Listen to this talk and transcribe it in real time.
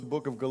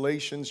book of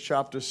Galatians,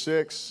 chapter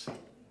 6.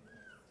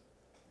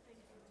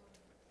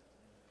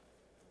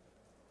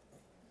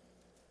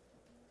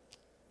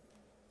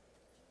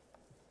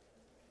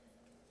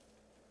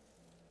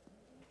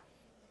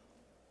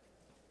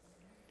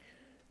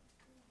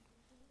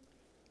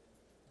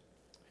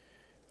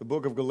 The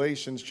book of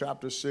Galatians,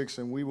 chapter 6,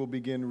 and we will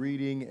begin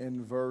reading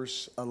in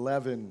verse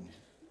 11.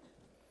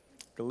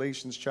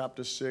 Galatians,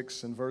 chapter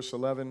 6, and verse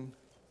 11.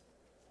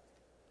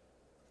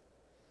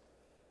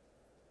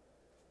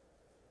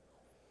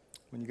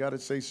 When you got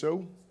it, say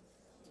so.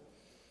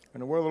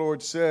 And the word of the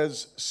Lord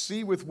says,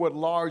 "See with what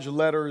large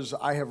letters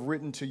I have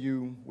written to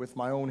you with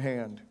my own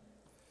hand.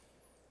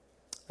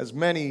 As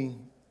many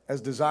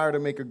as desire to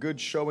make a good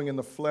showing in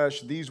the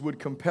flesh, these would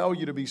compel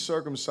you to be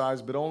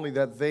circumcised, but only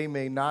that they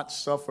may not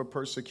suffer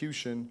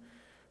persecution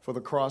for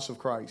the cross of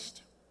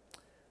Christ.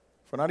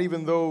 For not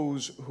even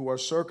those who are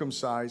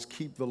circumcised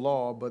keep the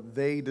law, but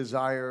they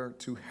desire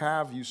to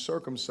have you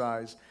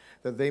circumcised,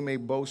 that they may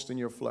boast in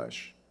your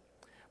flesh.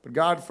 But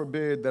God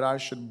forbid that I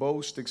should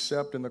boast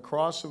except in the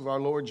cross of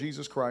our Lord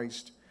Jesus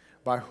Christ,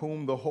 by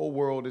whom the whole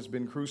world has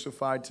been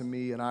crucified to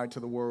me and I to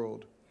the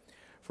world.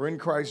 For in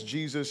Christ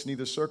Jesus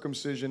neither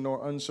circumcision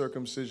nor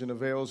uncircumcision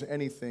avails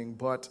anything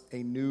but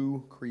a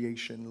new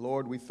creation."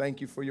 Lord, we thank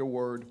you for your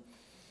word.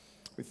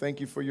 We thank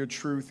you for your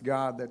truth,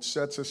 God, that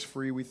sets us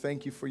free. We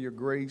thank you for your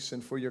grace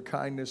and for your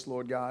kindness,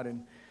 Lord God.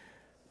 And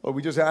Lord,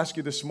 we just ask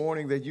you this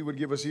morning that you would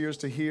give us ears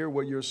to hear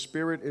what your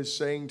Spirit is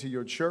saying to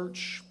your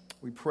church.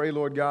 We pray,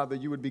 Lord God, that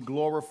you would be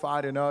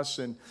glorified in us,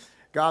 and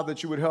God,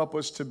 that you would help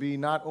us to be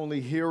not only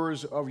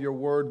hearers of your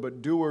word,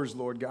 but doers,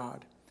 Lord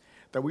God,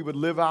 that we would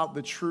live out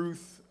the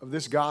truth of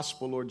this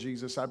gospel, Lord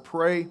Jesus. I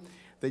pray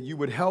that you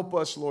would help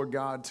us, Lord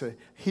God, to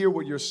hear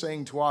what you're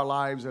saying to our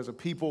lives as a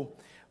people,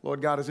 Lord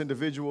God, as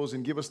individuals,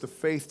 and give us the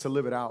faith to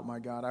live it out, my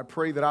God. I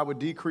pray that I would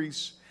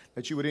decrease,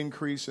 that you would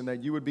increase, and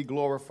that you would be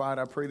glorified.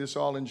 I pray this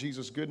all in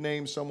Jesus' good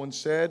name. Someone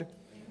said,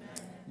 amen.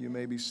 You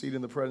may be seated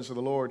in the presence of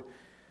the Lord.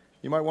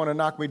 You might want to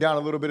knock me down a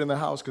little bit in the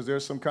house because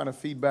there's some kind of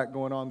feedback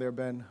going on there,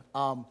 Ben.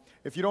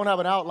 If you don't have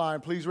an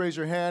outline, please raise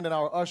your hand, and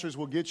our ushers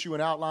will get you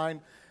an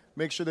outline.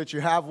 Make sure that you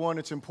have one.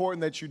 It's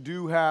important that you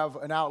do have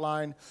an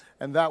outline,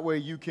 and that way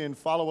you can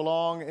follow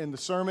along in the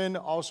sermon.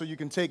 Also, you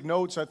can take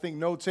notes. I think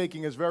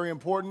note-taking is very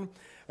important.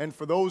 And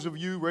for those of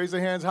you, raise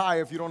your hands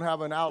high if you don't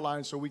have an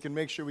outline so we can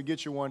make sure we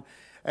get you one.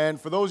 And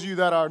for those of you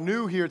that are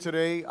new here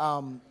today,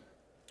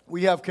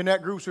 we have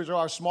connect groups, which are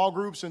our small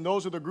groups, and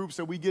those are the groups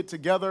that we get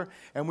together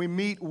and we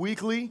meet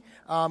weekly,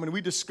 and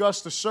we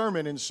discuss the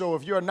sermon. And so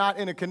if you're not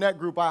in a connect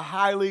group, I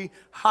highly,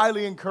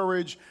 highly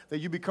encourage that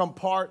you become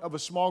part of a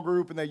small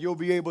group and that you'll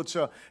be able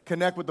to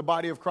connect with the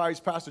body of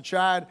Christ. Pastor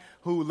Chad,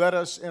 who led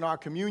us in our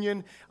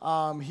communion,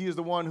 he is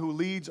the one who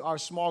leads our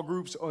small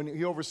groups, and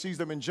he oversees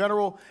them in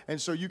general.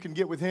 And so you can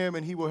get with him,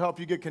 and he will help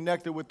you get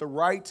connected with the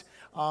right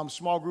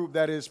small group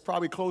that is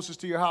probably closest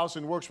to your house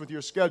and works with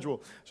your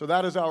schedule. So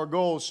that is our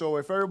goal. So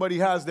if everybody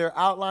has their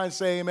outline,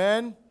 say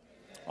amen.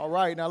 All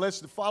right, now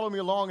let's follow me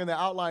along in the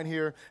outline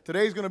here.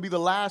 Today's going to be the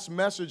last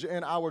message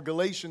in our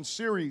Galatians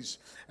series.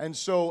 And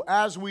so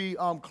as we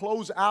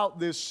close out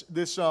this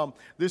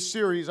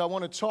series, I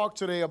want to talk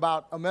today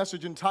about a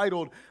message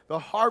entitled The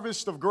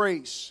Harvest of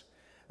Grace.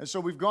 And so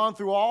we've gone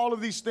through all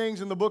of these things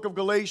in the book of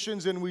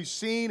Galatians, and we've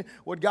seen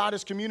what God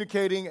is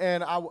communicating.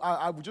 And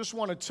I just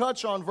want to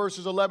touch on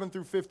verses 11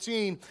 through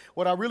 15.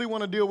 What I really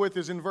want to deal with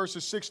is in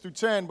verses 6 through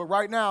 10. But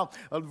right now,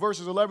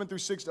 verses 11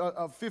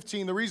 through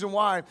 15, the reason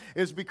why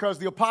is because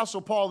the Apostle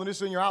Paul, and this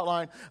is in your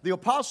outline, the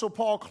Apostle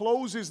Paul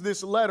closes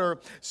this letter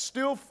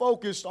still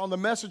focused on the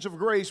message of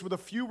grace with a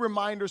few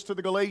reminders to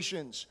the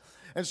Galatians.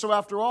 And so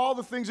after all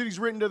the things that he's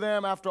written to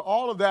them, after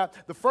all of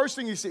that, the first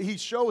thing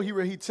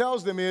he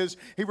tells them is,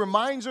 he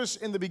reminds us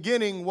in the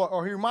beginning,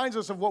 or he reminds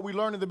us of what we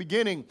learned in the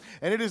beginning,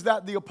 and it is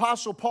that the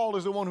Apostle Paul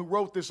is the one who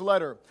wrote this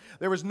letter.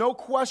 There is no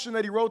question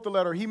that he wrote the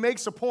letter. He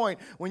makes a point.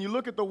 When you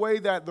look at the way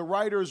that the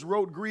writers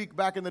wrote Greek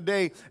back in the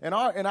day, in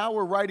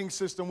our writing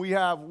system, we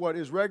have what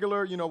is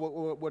regular,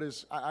 what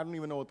is, I don't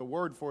even know what the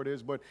word for it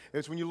is, but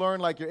it's when you learn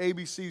like your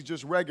ABCs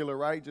just regular,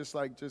 right?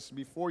 Just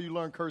before you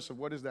learn cursive,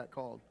 what is that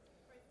called?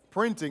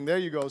 Printing, there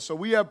you go. So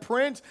we have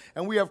print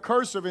and we have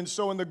cursive. And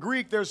so in the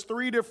Greek, there's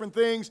three different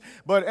things.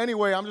 But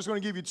anyway, I'm just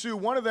going to give you two.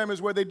 One of them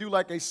is where they do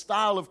like a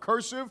style of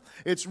cursive.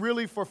 It's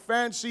really for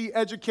fancy,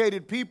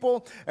 educated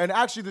people. And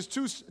actually, there's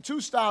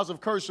two styles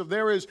of cursive.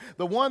 There is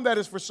the one that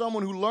is for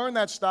someone who learned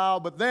that style,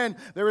 but then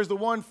there is the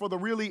one for the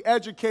really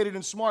educated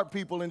and smart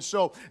people. And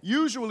so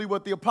usually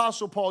what the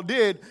Apostle Paul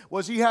did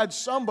was he had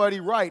somebody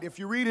write. If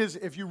you read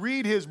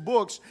his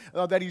books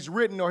that he's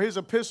written, or his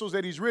epistles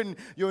that he's written,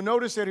 you'll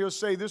notice that he'll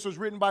say this was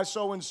written by by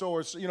so-and-so,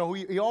 or,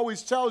 he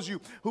always tells you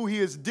who he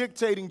is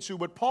dictating to.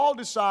 But Paul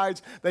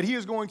decides that he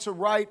is going to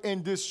write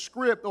in this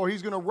script, or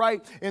he's going to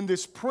write in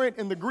this print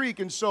in the Greek.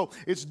 And so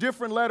it's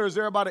different letters.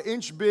 They're about an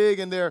inch big,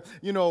 and they're,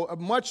 a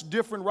much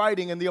different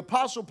writing. And the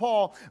Apostle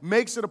Paul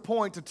makes it a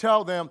point to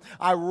tell them,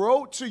 I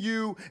wrote to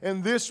you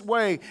in this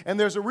way. And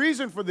there's a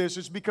reason for this.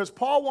 It's because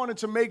Paul wanted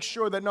to make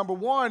sure that, number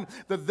one,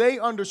 that they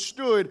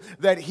understood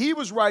that he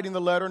was writing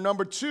the letter.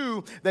 Number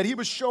two, that he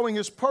was showing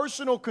his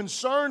personal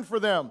concern for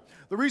them.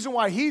 The reason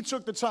why he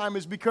took the time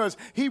is because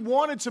he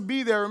wanted to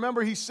be there.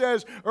 Remember, he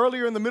says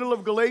earlier in the middle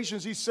of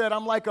Galatians, he said,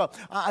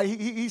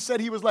 he said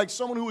he was like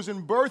someone who was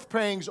in birth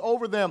pangs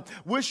over them,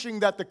 wishing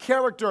that the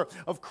character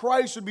of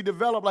Christ would be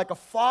developed like a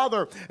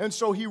father. And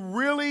so he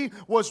really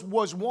was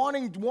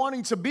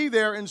wanting to be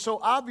there. And so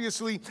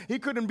obviously he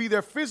couldn't be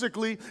there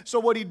physically.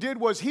 So what he did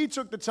was he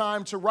took the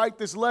time to write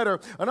this letter.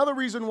 Another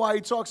reason why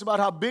he talks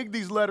about how big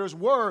these letters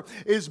were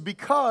is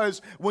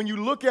because when you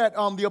look at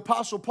the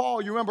Apostle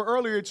Paul, you remember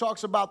earlier he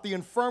talks about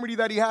the infirmity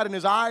that he had in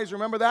his eyes.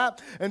 Remember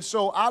that? And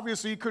so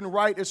obviously he couldn't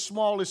write as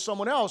small as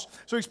someone else.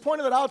 So he's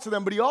pointing that out to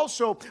them, but he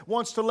also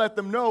wants to let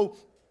them know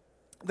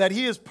that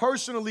he is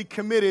personally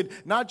committed,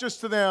 not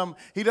just to them.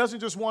 He doesn't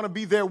just want to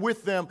be there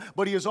with them,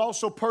 but he is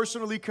also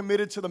personally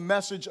committed to the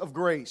message of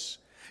grace.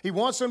 He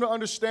wants them to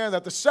understand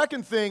that. The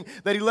second thing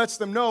that he lets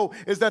them know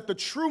is that the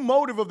true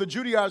motive of the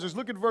Judaizers,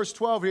 look at verse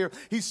 12 here.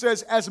 He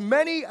says, as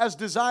many as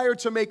desire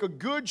to make a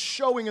good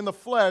showing in the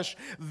flesh,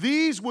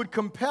 these would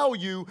compel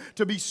you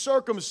to be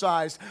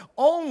circumcised,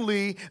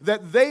 only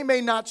that they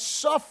may not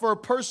suffer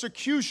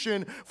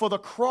persecution for the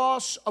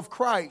cross of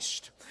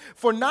Christ.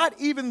 For not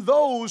even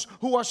those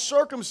who are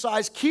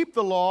circumcised keep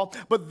the law,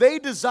 but they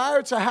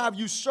desire to have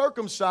you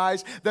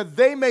circumcised, that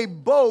they may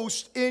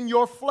boast in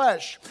your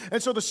flesh.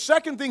 And so the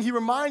second thing he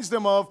reminds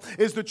them of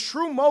is the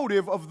true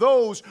motive of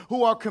those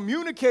who are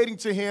communicating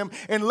to him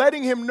and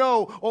letting him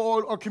know,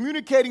 or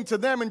communicating to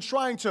them and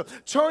trying to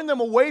turn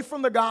them away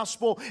from the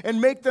gospel and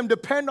make them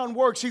depend on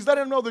works. He's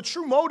letting them know the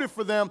true motive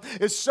for them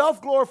is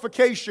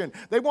self-glorification.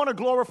 They want to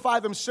glorify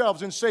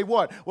themselves and say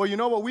what? Well, you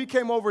know what? We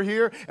came over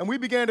here and we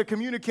began to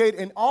communicate,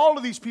 and all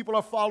of these people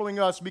are following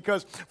us,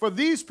 because for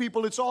these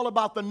people, it's all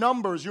about the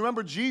numbers. You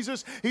remember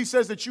Jesus? He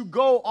says that you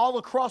go all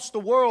across the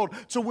world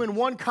to win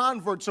one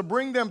convert, to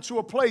bring them to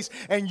a place,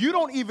 and you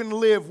don't even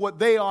live what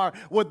they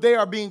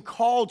are being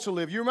called to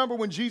live. You remember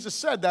when Jesus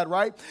said that,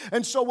 right?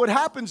 And so what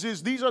happens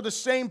is these are the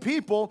same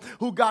people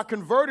who got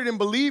converted and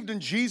believed in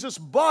Jesus,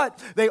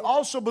 but they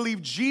also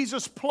believe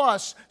Jesus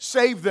plus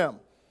saved them.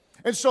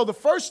 And so the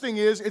first thing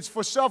is, it's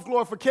for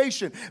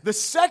self-glorification. The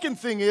second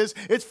thing is,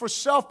 it's for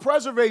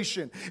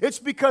self-preservation. It's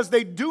because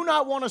they do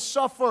not want to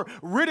suffer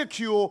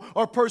ridicule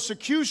or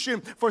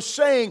persecution for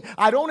saying,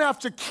 I don't have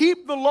to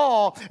keep the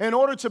law in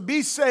order to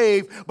be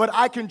saved, but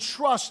I can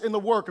trust in the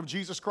work of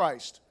Jesus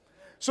Christ.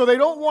 So they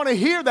don't want to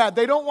hear that.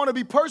 They don't want to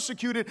be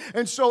persecuted.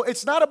 And so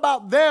it's not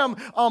about them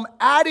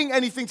adding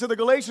anything to the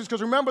Galatians,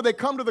 because remember, they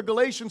come to the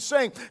Galatians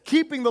saying,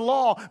 keeping the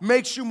law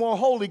makes you more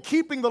holy.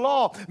 Keeping the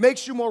law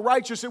makes you more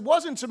righteous. It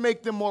wasn't to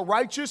make them more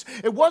righteous.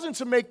 It wasn't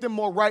to make them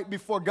more right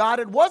before God.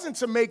 It wasn't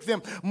to make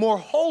them more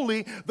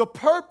holy. The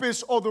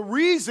purpose or the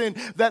reason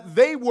that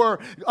they were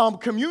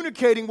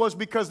communicating was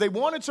because they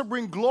wanted to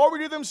bring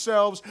glory to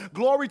themselves,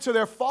 glory to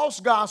their false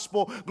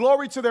gospel,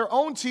 glory to their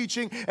own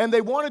teaching, and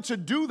they wanted to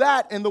do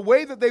that. And the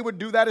way that they would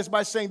do that is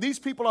by saying these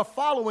people are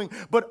following,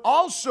 but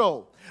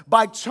also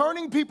by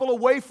turning people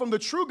away from the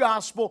true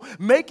gospel,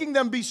 making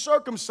them be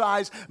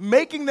circumcised,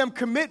 making them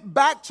commit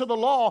back to the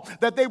law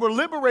that they were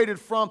liberated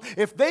from.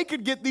 If they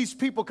could get these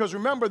people, because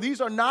remember,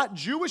 these are not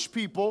Jewish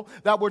people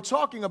that we're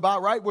talking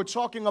about, right? We're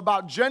talking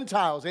about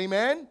Gentiles,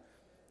 amen?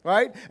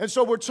 Right? And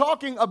so we're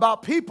talking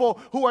about people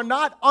who are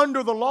not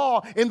under the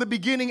law in the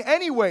beginning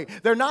anyway.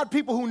 They're not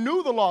people who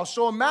knew the law.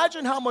 So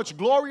imagine how much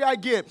glory I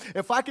get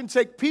if I can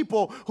take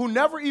people who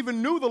never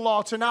even knew the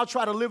law to now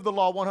try to live the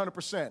law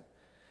 100%.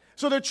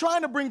 So they're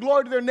trying to bring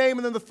glory to their name.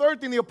 And then the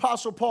third thing the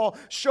Apostle Paul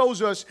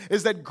shows us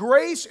is that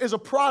grace is a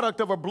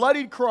product of a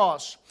bloodied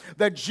cross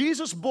that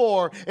Jesus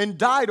bore and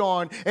died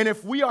on. And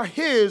if we are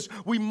his,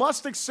 we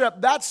must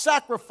accept that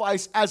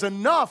sacrifice as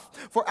enough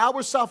for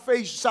our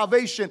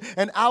salvation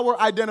and our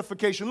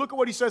identification. Look at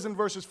what he says in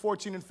verses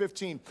 14 and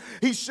 15.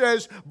 He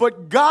says,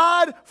 but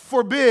God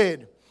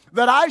forbid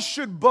that I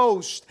should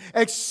boast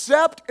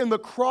except in the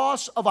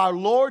cross of our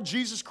Lord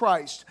Jesus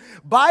Christ,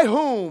 by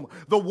whom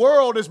the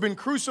world has been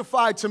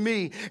crucified to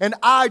me and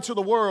I to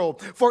the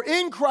world. For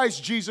in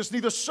Christ Jesus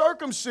neither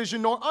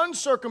circumcision nor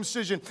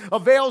uncircumcision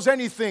avails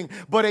anything,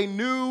 but a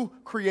new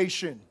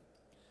creation.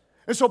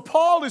 And so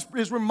Paul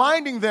is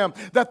reminding them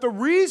that the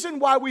reason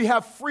why we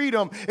have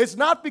freedom is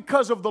not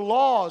because of the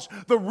laws.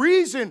 The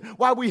reason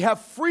why we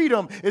have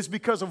freedom is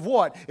because of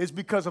what? It's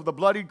because of the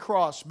bloodied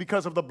cross,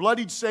 because of the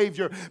bloodied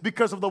Savior,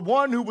 because of the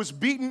one who was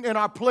beaten in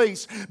our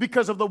place,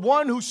 because of the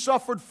one who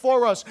suffered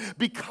for us.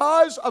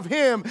 Because of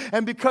him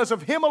and because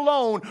of him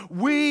alone,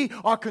 we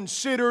are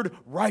considered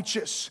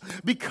righteous.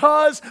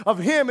 Because of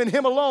him and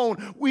him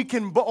alone, we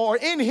can, or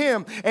in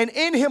him and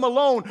in him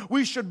alone,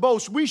 we should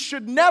boast. We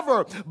should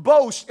never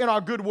boast in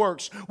our good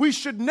works. We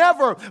should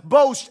never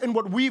boast in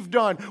what we've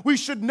done. We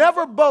should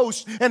never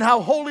boast in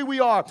how holy we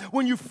are.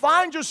 When you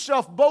find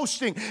yourself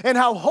boasting in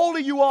how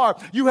holy you are,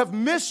 you have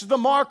missed the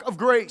mark of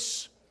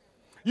grace.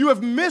 You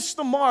have missed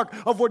the mark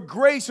of what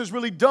grace has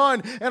really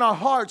done in our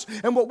hearts.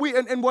 And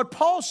what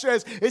Paul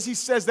says is he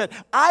says that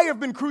I have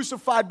been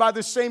crucified by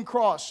the same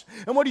cross.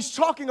 And what he's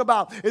talking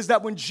about is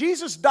that when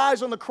Jesus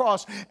dies on the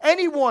cross,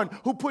 anyone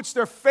who puts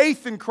their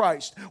faith in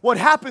Christ, what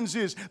happens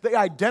is they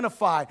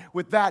identify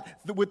with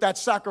that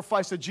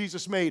sacrifice that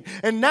Jesus made.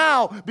 And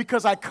now,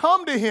 because I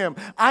come to him,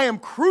 I am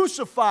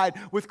crucified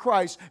with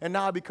Christ, and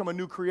now I become a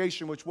new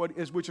creation, which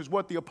is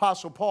what the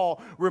Apostle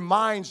Paul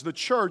reminds the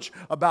church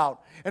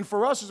about. And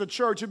for us as a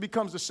church, it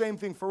becomes the same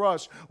thing for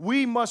us.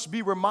 We must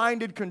be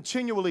reminded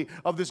continually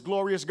of this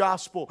glorious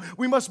gospel.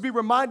 We must be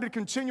reminded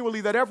continually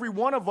that every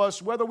one of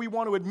us, whether we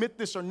want to admit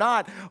this or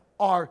not,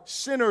 are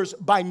sinners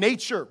by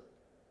nature.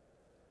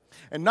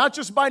 And not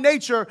just by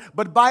nature,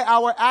 but by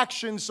our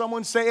actions.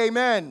 Someone say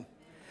amen.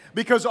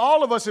 Because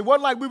all of us, it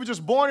wasn't like we were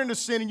just born into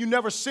sin and you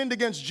never sinned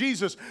against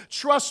Jesus.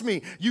 Trust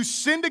me, you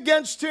sinned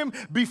against him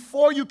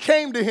before you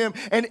came to him.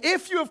 And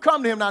if you have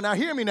come to him, now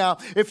hear me now,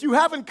 if you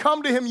haven't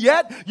come to him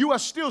yet, you are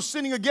still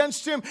sinning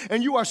against him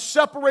and you are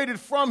separated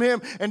from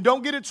him. And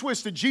don't get it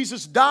twisted.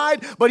 Jesus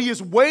died, but he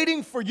is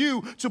waiting for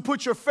you to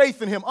put your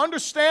faith in him.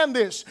 Understand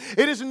this.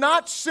 It is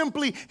not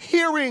simply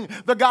hearing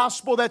the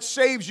gospel that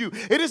saves you.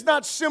 It is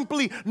not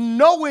simply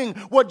knowing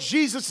what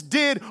Jesus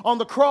did on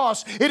the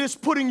cross. It is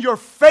putting your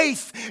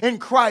faith in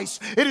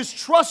Christ. It is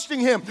trusting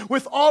him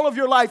with all of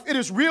your life. It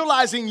is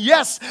realizing,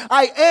 yes,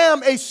 I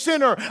am a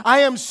sinner.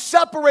 I am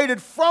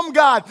separated from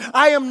God.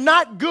 I am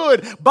not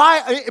good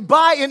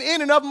by and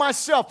in and of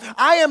myself.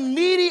 I am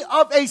needy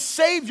of a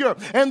Savior.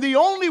 And the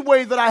only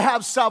way that I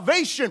have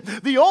salvation,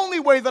 the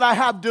only way that I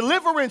have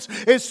deliverance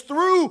is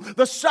through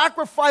the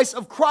sacrifice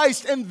of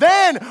Christ. And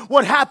then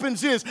what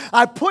happens is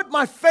I put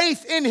my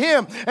faith in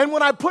him. And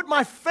when I put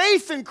my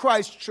faith in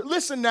Christ,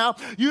 listen now,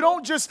 you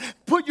don't just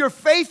put your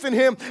faith in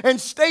him and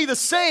stay the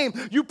same.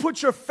 You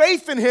put your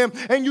faith in him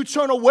and you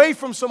turn away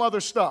from some other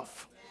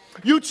stuff.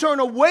 You turn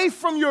away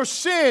from your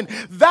sin.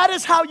 That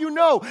is how you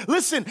know.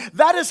 Listen,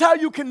 that is how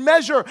you can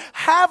measure.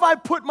 Have I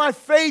put my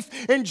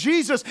faith in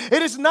Jesus?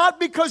 It is not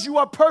because you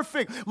are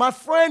perfect. My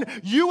friend,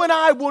 you and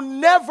I will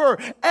never,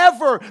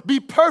 ever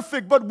be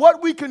perfect. But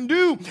what we can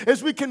do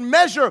is we can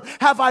measure,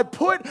 have I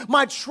put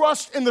my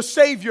trust in the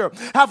Savior?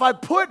 Have I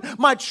put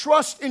my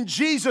trust in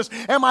Jesus?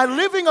 Am I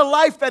living a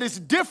life that is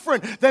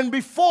different than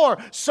before?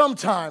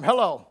 Sometime.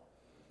 Hello.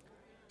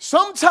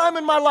 Sometime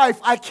in my life,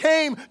 I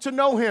came to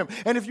know him.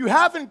 And if you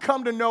haven't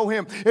come to know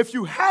him, if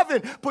you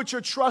haven't put your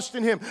trust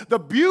in him, the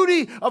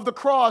beauty of the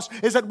cross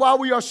is that while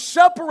we are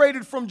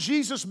separated from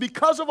Jesus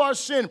because of our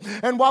sin,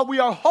 and while we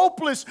are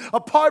hopeless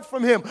apart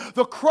from him,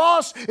 the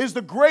cross is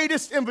the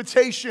greatest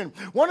invitation.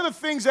 One of the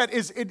things that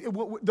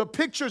the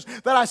pictures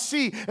that I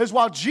see is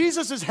while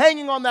Jesus is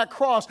hanging on that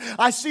cross,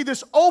 I see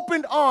this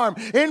opened arm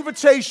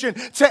invitation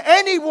to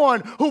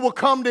anyone who will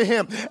come to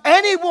him,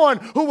 anyone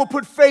who will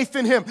put faith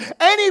in him,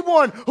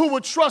 anyone who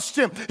will trust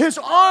him. His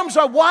arms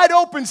are wide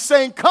open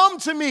saying, come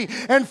to me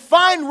and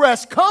find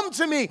rest. Come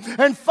to me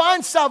and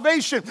find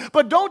salvation.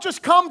 But don't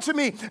just come to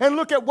me and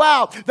look at,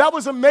 wow, that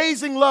was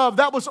amazing love.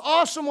 That was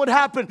awesome what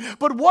happened.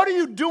 But what are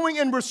you doing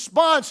in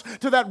response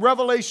to that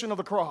revelation of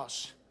the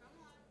cross?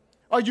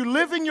 Are you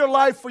living your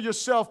life for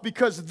yourself?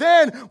 Because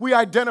then we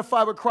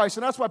identify with Christ.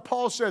 And that's why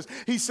Paul says,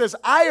 he says,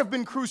 I have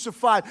been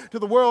crucified to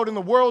the world and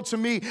the world to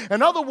me.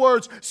 In other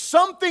words,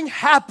 something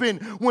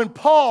happened when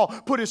Paul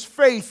put his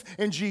faith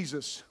in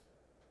Jesus.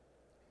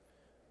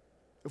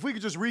 If we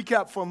could just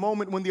recap for a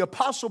moment, when the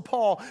Apostle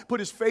Paul put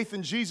his faith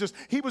in Jesus,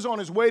 he was on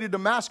his way to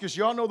Damascus.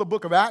 Y'all know the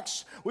book of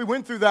Acts? We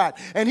went through that.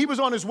 And he was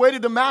on his way to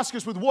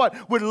Damascus with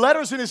what? With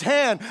letters in his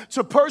hand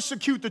to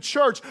persecute the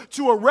church,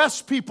 to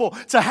arrest people,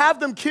 to have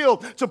them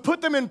killed, to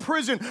put them in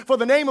prison for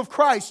the name of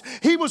Christ.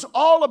 He was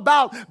all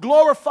about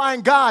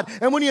glorifying God.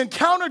 And when he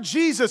encountered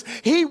Jesus,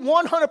 he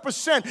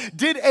 100%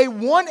 did a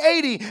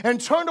 180 and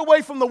turned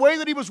away from the way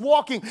that he was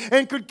walking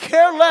and could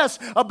care less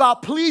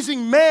about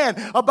pleasing man,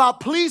 about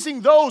pleasing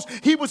those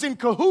he was in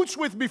cahoots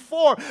with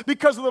before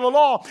because of the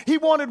law. He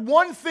wanted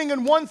one thing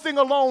and one thing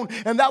alone,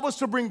 and that was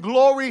to bring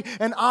glory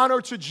and honor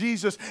to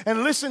Jesus.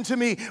 And listen to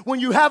me, when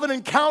you have an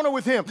encounter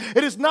with him,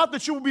 it is not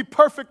that you will be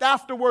perfect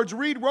afterwards.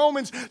 Read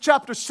Romans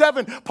chapter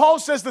 7. Paul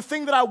says, the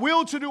thing that I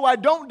will to do, I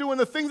don't do, and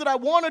the thing that I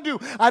want to do,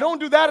 I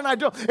don't do that and I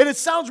don't. And it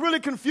sounds really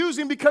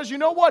confusing because you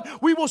know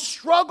what? We will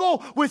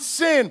struggle with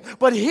sin.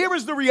 But here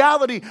is the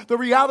reality. The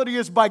reality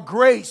is by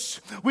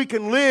grace, we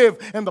can live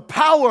in the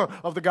power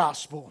of the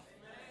gospel.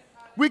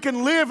 We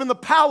can live in the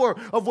power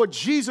of what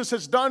Jesus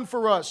has done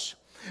for us.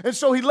 And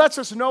so he lets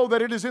us know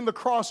that it is in the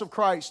cross of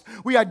Christ.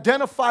 We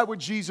identify with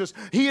Jesus.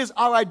 He is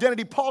our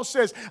identity. Paul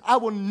says, I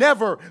will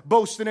never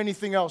boast in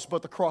anything else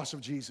but the cross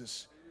of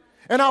Jesus.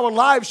 And our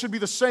lives should be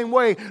the same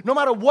way. No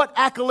matter what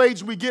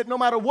accolades we get, no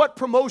matter what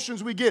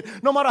promotions we get,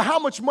 no matter how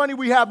much money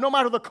we have, no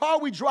matter the car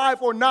we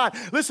drive or not.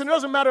 Listen, it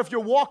doesn't matter if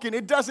you're walking.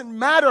 It doesn't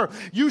matter.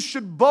 You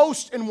should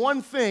boast in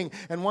one thing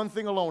and one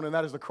thing alone, and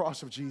that is the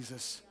cross of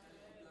Jesus.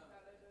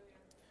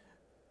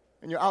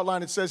 In your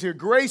outline, it says here,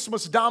 grace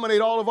must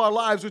dominate all of our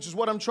lives, which is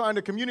what I'm trying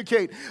to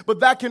communicate. But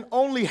that can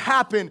only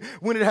happen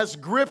when it has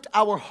gripped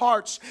our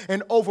hearts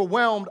and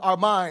overwhelmed our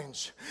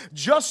minds.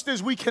 Just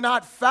as we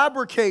cannot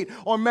fabricate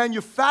or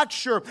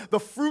manufacture the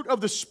fruit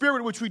of the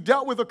Spirit, which we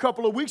dealt with a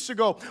couple of weeks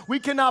ago, we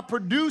cannot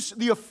produce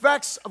the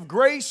effects of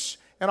grace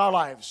in our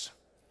lives.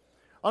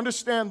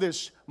 Understand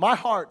this, my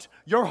heart,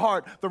 your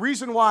heart, the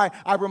reason why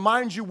I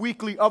remind you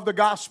weekly of the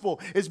gospel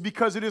is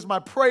because it is my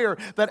prayer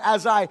that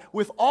as I,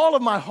 with all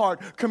of my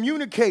heart,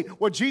 communicate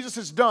what Jesus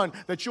has done,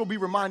 that you'll be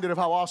reminded of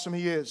how awesome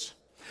He is.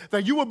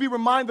 That you will be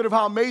reminded of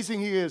how amazing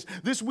He is.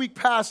 This week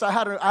past, I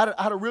had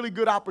a really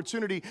good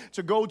opportunity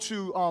to go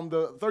to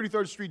the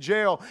 33rd Street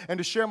Jail and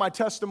to share my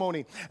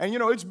testimony. And,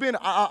 it's been,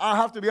 I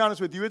have to be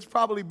honest with you, it's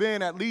probably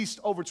been at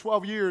least over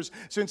 12 years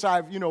since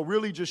I've,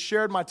 really just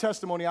shared my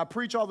testimony. I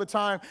preach all the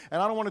time,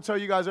 and I don't want to tell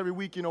you guys every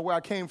week, where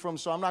I came from,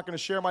 so I'm not going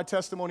to share my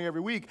testimony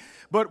every week.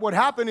 But what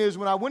happened is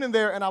when I went in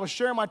there and I was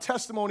sharing my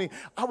testimony,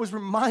 I was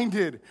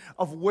reminded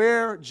of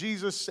where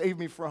Jesus saved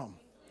me from.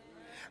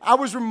 I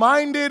was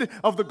reminded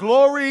of the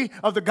glory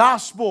of the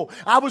gospel.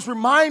 I was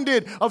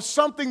reminded of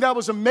something that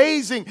was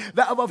amazing,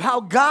 of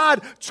how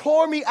God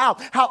tore me out,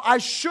 how I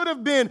should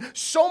have been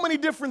so many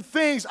different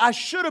things. I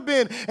should have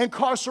been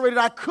incarcerated.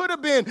 I could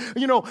have been,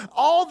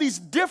 all these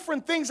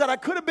different things that I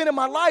could have been in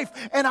my life,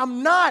 and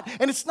I'm not.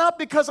 And it's not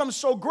because I'm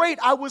so great.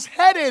 I was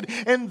headed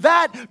in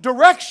that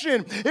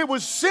direction. It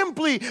was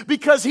simply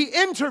because He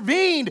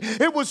intervened.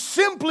 It was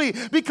simply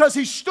because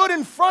He stood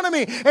in front of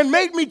me and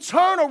made me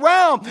turn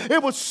around.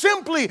 It was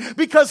simply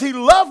because He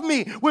loved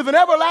me with an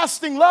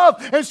everlasting love.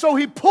 And so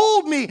He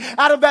pulled me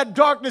out of that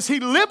darkness. He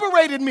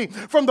liberated me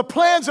from the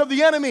plans of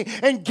the enemy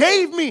and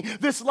gave me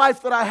this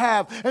life that I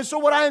have. And so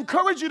what I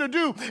encourage you to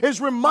do is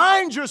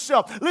remind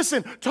yourself.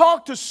 Listen,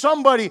 talk to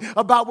somebody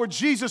about where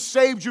Jesus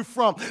saved you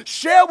from.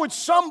 Share with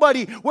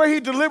somebody where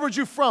He delivered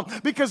you from,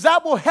 because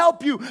that will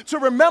help you to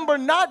remember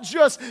not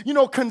just,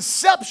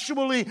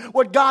 conceptually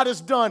what God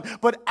has done,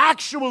 but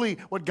actually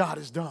what God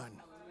has done.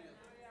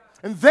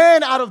 And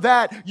then out of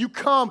that, you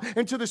come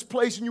into this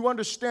place and you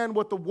understand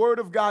what the Word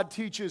of God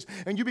teaches,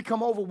 and you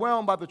become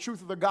overwhelmed by the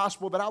truth of the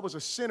gospel that I was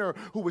a sinner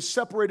who was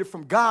separated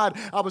from God.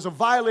 I was a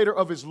violator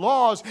of His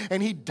laws,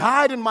 and He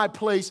died in my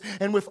place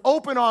and with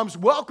open arms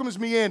welcomes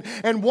me in.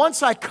 And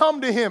once I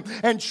come to Him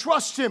and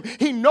trust Him,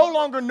 He no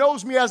longer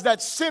knows me as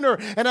that sinner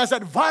and as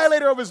that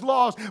violator of His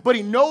laws, but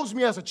He knows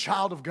me as a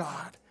child of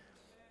God.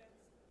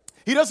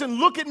 He doesn't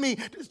look at me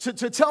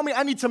to tell me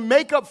I need to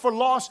make up for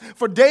loss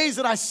for days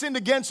that I sinned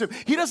against Him.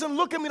 He doesn't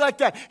look at me like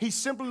that. He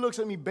simply looks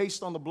at me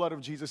based on the blood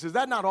of Jesus. Is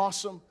that not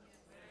awesome?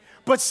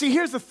 But see,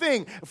 here's the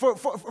thing.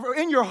 For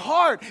in your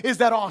heart, is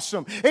that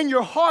awesome? In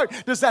your heart,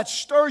 does that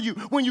stir you?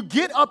 When you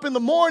get up in the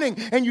morning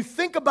and you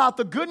think about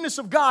the goodness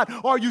of God,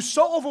 or are you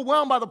so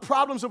overwhelmed by the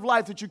problems of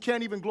life that you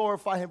can't even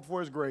glorify Him for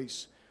His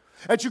grace?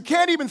 That you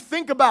can't even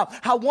think about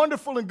how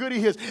wonderful and good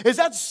He is. Is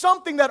that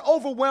something that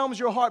overwhelms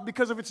your heart?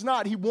 Because if it's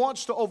not, He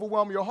wants to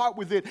overwhelm your heart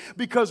with it.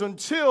 Because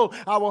until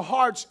our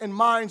hearts and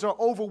minds are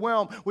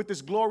overwhelmed with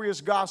this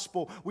glorious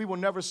gospel, we will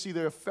never see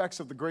the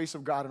effects of the grace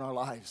of God in our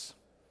lives.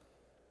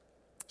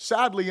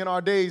 Sadly, in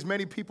our days,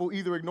 many people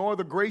either ignore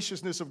the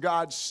graciousness of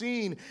God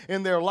seen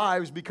in their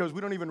lives because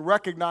we don't even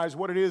recognize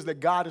what it is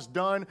that God has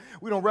done.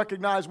 We don't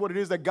recognize what it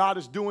is that God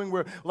is doing.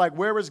 We're like,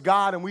 where is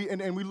God? And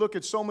we look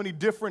at so many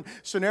different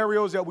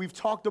scenarios that we've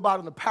talked about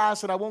in the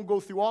past, and I won't go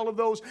through all of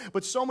those,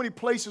 but so many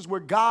places where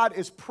God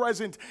is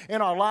present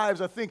in our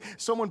lives. I think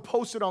someone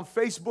posted on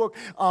Facebook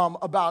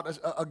about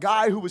a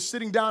guy who was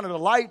sitting down at a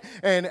light,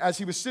 and as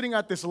he was sitting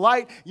at this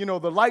light,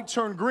 the light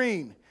turned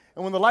green.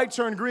 And when the light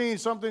turned green,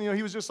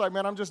 he was just like,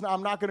 man,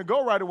 I'm not going to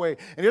go right away.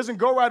 And he doesn't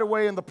go right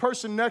away, and the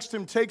person next to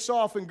him takes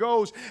off and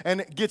goes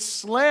and gets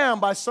slammed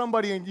by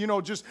somebody,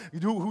 and just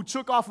who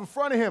took off in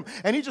front of him.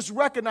 And he just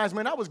recognized,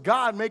 man, that was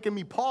God making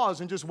me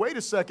pause and just wait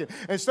a second.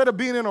 Instead of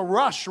being in a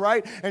rush,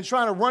 right, and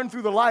trying to run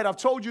through the light. I've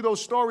told you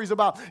those stories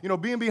about,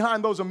 being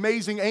behind those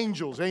amazing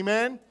angels.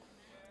 Amen?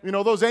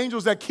 Those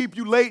angels that keep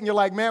you late and you're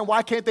like, man,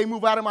 why can't they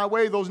move out of my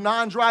way? Those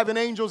non-driving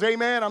angels,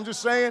 amen, I'm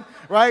just saying,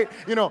 right?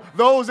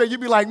 Those that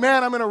you'd be like,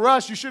 man, I'm in a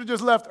rush. You should have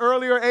just left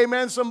earlier,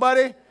 amen,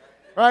 somebody,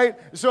 right?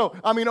 So,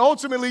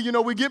 ultimately,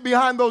 we get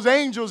behind those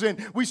angels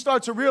and we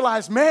start to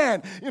realize,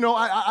 man,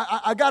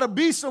 I got to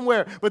be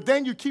somewhere. But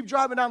then you keep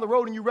driving down the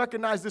road and you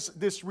recognize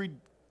this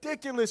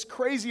ridiculous,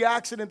 crazy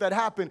accident that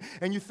happened.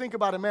 And you think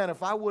about it, man,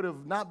 if I would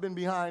have not been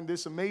behind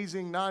this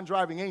amazing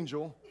non-driving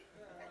angel,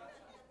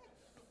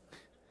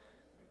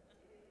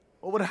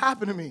 what would have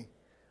happened to me?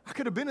 I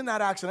could have been in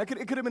that accident.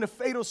 It could have been a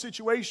fatal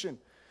situation.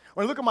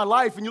 When I look at my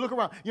life and you look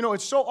around,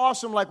 it's so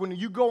awesome like when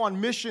you go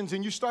on missions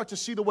and you start to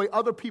see the way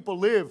other people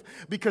live,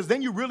 because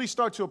then you really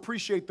start to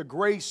appreciate the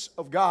grace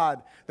of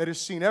God that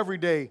is seen every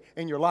day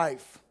in your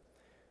life.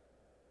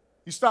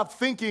 You stop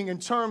thinking in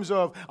terms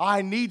of,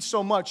 I need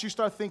so much. You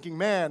start thinking,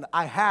 man,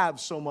 I have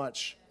so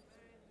much.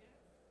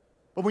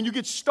 But when you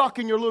get stuck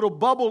in your little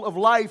bubble of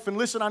life, and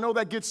listen, I know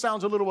that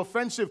sounds a little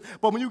offensive,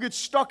 but when you get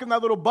stuck in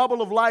that little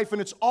bubble of life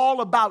and it's all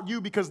about you,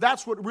 because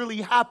that's what really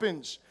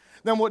happens.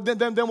 then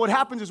what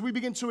happens is we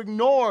begin to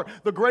ignore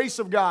the grace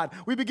of God.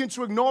 We begin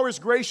to ignore His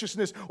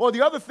graciousness. Or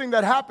the other thing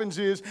that happens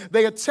is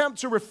they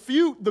attempt to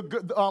refute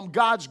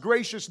God's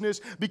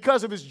graciousness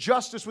because of His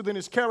justice within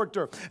His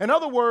character. In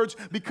other words,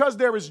 because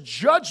there is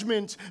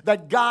judgment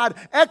that God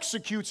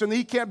executes and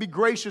He can't be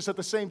gracious at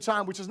the same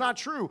time, which is not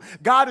true.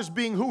 God is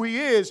being who He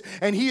is,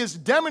 and He is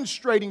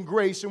demonstrating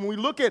grace. And when we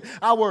look at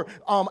our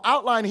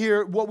outline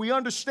here, what we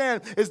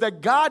understand is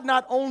that God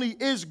not only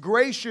is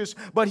gracious,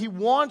 but He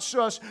wants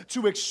us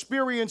to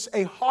experience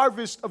a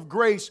harvest of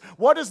grace.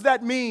 What does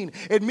that mean?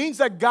 It means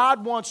that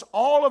God wants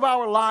all of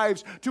our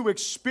lives to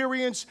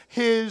experience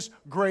His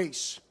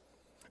grace.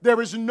 There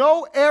is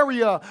no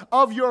area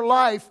of your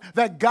life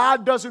that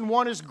God doesn't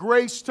want His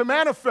grace to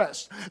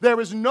manifest. There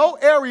is no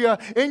area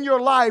in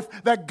your life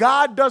that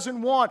God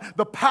doesn't want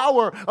the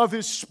power of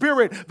His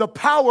Spirit, the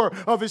power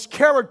of His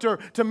character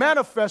to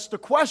manifest. The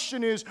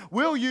question is,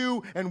 will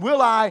you and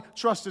will I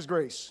trust His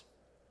grace?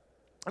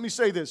 Let me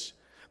say this.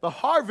 The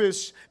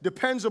harvest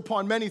depends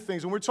upon many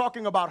things. When we're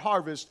talking about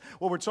harvest,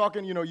 well, we're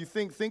talking, you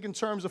think in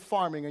terms of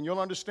farming, and you'll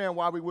understand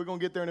why we're going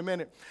to get there in a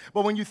minute.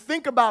 But when you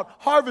think about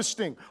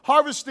harvesting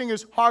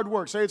is hard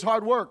work. Say it's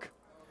hard work.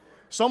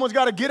 Someone's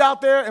got to get out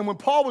there, and when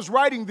Paul was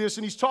writing this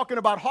and he's talking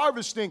about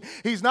harvesting,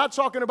 he's not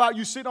talking about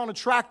you sitting on a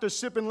tractor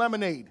sipping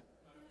lemonade.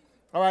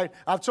 All right,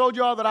 I've told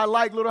y'all that I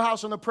like Little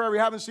House on the Prairie.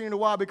 I haven't seen it in a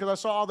while because I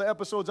saw all the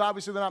episodes.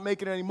 Obviously, they're not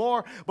making it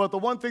anymore. But the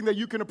one thing that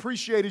you can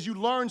appreciate is you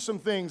learn some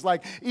things.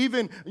 Like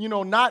even,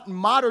 not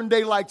modern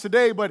day like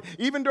today, but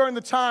even during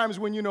the times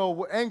when,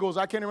 Engels,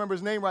 I can't remember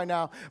his name right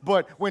now,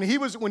 but when he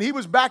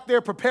was back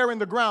there preparing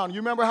the ground, you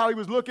remember how he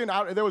was looking?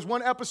 There was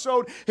one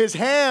episode, his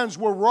hands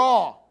were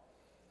raw.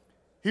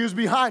 He was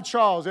behind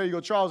Charles. There you go,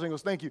 Charles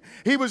Ingalls. Thank you.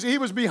 He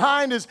was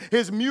behind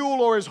his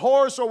mule or his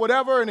horse or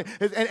whatever, and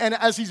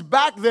as he's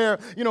back there,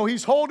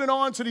 he's holding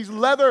on to these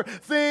leather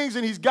things,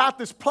 and he's got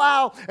this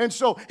plow, and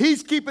so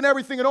he's keeping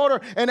everything in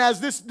order. And as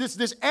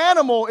this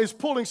animal is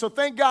pulling, so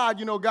thank God,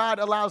 God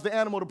allows the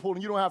animal to pull,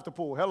 and you don't have to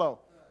pull. Hello.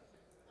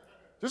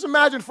 Just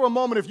imagine for a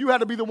moment if you had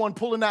to be the one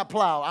pulling that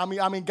plow.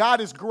 I mean,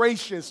 God is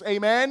gracious.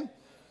 Amen.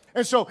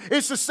 And so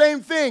it's the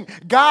same thing.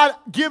 God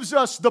gives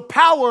us the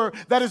power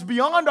that is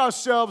beyond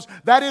ourselves.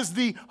 That is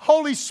the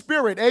Holy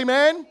Spirit.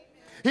 Amen?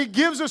 He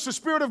gives us the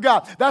Spirit of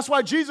God. That's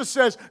why Jesus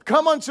says,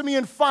 come unto me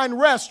and find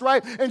rest,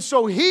 right? And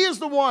so He is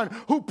the one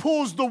who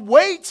pulls the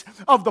weight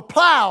of the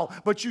plow,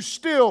 but you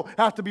still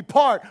have to be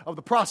part of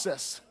the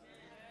process.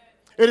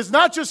 It is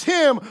not just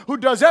Him who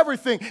does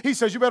everything. He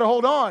says, you better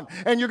hold on.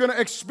 And you're going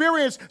to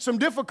experience some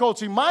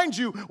difficulty. Mind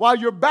you, while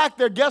you're back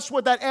there, guess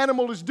what that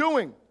animal is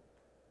doing?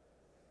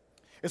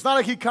 It's not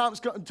like He comes,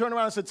 turn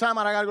around and said, time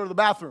out, I got to go to the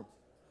bathroom.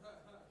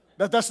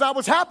 That's not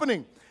what's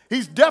happening.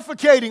 He's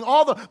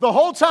defecating the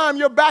whole time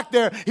you're back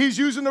there. He's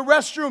using the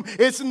restroom.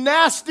 It's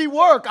nasty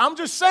work. I'm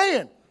just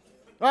saying.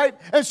 Right?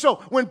 And so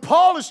when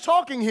Paul is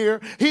talking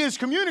here, he is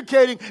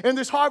communicating in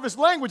this harvest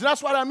language.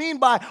 That's what I mean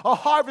by a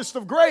harvest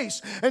of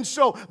grace. And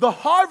so the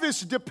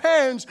harvest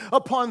depends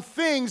upon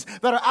things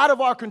that are out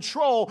of our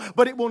control,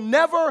 but it will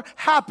never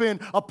happen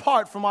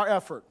apart from our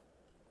effort.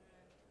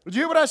 Did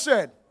you hear what I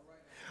said?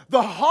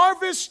 The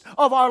harvest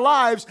of our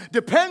lives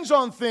depends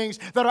on things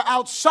that are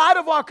outside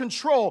of our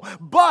control,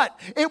 but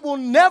it will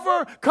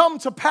never come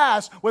to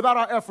pass without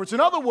our efforts. In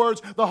other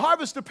words, the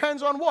harvest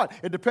depends on what?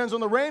 It depends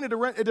on the rain,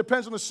 it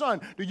depends on the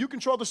sun. Do you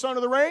control the sun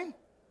or the rain?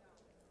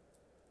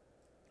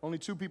 Only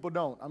two people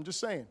don't. I'm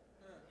just saying.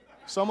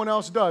 Someone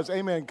else does.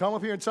 Amen. Come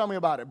up here and tell me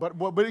about it. But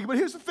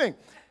here's the thing.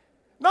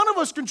 None of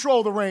us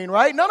control the rain,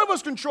 right? None of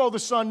us control the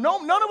sun.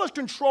 None of us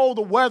control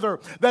the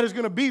weather that is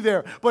going to be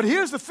there. But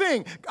here's the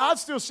thing. God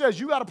still says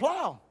you got to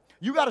plow.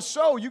 You got to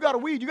sow. You got to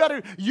weed. You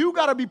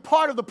got to be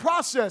part of the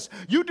process.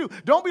 You do.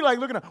 Don't be like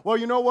looking at, well,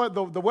 you know what?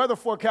 The weather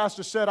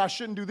forecaster said I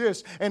shouldn't do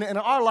this. And in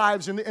our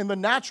lives, in the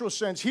natural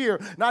sense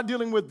here, not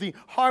dealing with the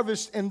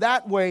harvest in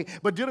that way,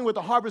 but dealing with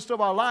the harvest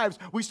of our lives,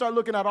 we start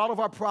looking at all of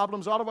our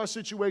problems, all of our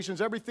situations,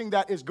 everything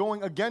that is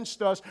going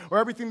against us or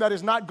everything that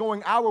is not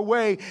going our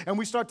way. And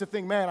we start to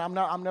think, man,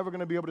 I'm never going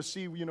to be able to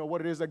see,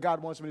 what it is that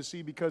God wants me to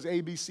see because A,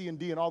 B, C, and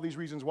D and all these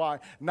reasons why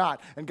not.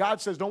 And God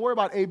says, don't worry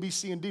about A, B,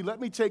 C, and D. Let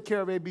me take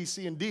care of A, B,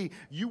 C, and D.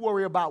 You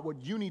worry about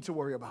what you need to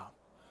worry about,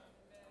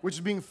 which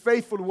is being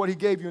faithful to what He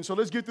gave you. And so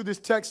let's get through this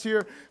text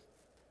here.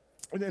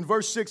 In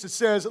verse 6, it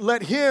says,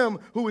 let him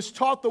who is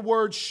taught the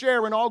word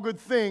share in all good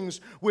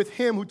things with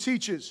him who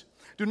teaches.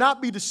 Do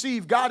not be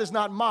deceived. God is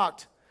not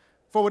mocked.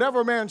 For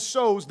whatever a man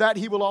sows, that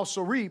he will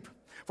also reap.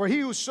 For he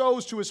who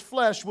sows to his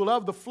flesh will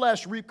of the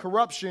flesh reap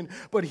corruption,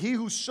 but he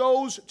who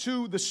sows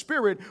to the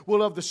Spirit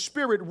will of the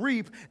Spirit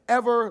reap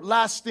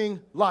everlasting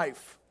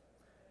life.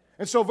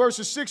 And so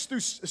verses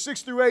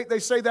 6 through 8, they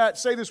say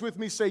this with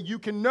me, say, you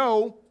can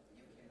know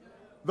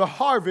the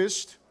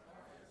harvest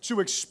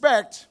to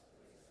expect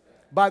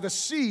by the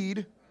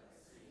seed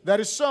that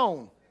is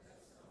sown.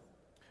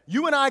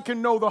 You and I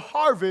can know the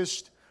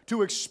harvest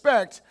to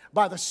expect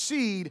by the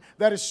seed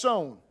that is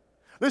sown.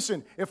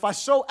 Listen, if I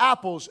sow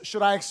apples,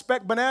 should I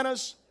expect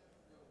bananas?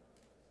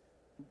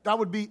 That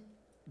would be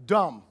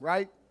dumb,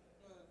 right?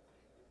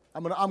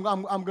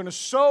 I'm gonna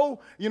sow,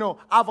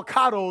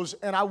 avocados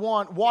and I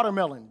want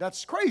watermelon.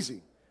 That's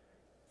crazy.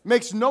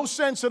 Makes no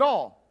sense at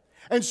all.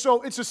 And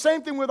so it's the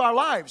same thing with our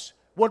lives.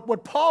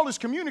 What Paul is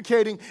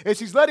communicating is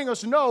he's letting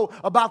us know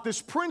about this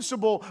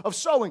principle of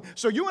sowing.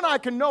 So you and I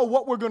can know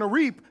what we're going to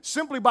reap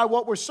simply by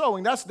what we're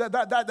sowing. That's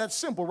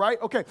simple, right?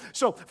 Okay,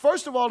 so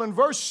first of all, in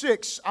verse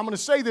 6, I'm going to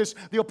say this.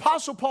 The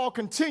Apostle Paul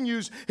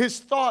continues his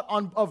thought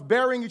of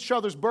bearing each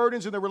other's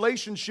burdens in the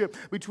relationship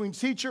between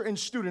teacher and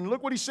student.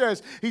 Look what he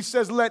says. He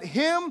says, let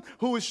him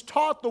who is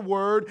taught the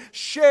word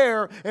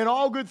share in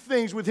all good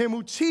things with him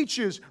who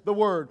teaches the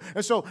word.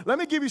 And so let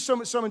me give you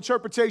some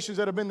interpretations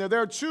that have been there.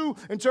 There are two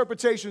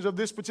interpretations of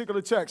this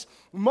particular text.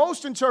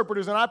 Most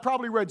interpreters, and I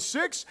probably read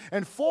 6,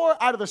 and 4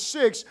 out of the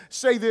 6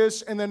 say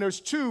this, and then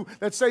there's 2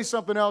 that say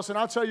something else, and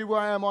I'll tell you where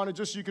I am on it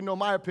just so you can know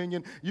my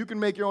opinion. You can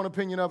make your own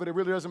opinion of it. It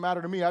really doesn't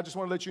matter to me. I just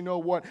want to let you know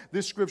what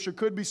this scripture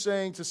could be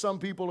saying to some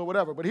people or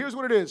whatever. But here's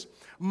what it is.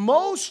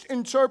 Most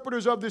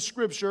interpreters of this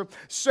scripture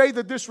say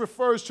that this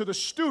refers to the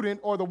student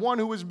or the one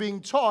who is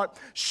being taught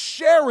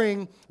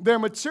sharing their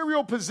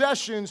material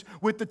possessions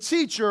with the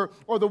teacher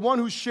or the one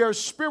who shares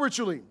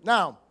spiritually.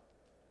 Now,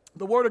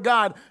 the Word of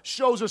God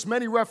shows us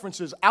many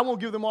references. I won't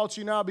give them all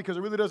to you now because it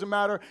really doesn't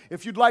matter.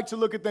 If you'd like to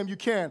look at them, you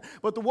can.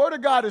 But the Word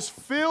of God is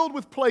filled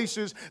with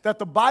places that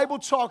the Bible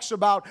talks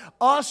about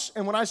us,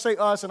 and when I say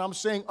us, and I'm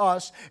saying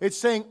us, it's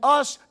saying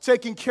us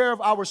taking care of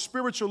our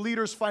spiritual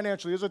leaders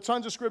financially. There's a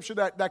tons of scripture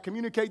that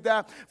communicate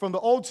that. From the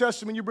Old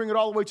Testament, you bring it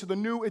all the way to the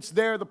New, it's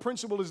there. The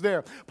principle is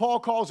there. Paul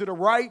calls it a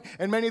right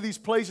in many of these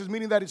places,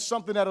 meaning that it's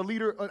something that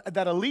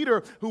a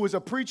leader who is a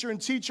preacher and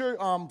teacher,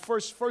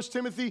 First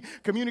Timothy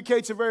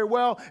communicates it very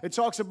well. It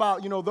talks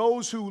about,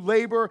 those who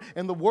labor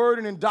in the word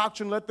and in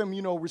doctrine, let them,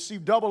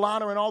 receive double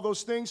honor and all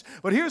those things.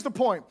 But here's the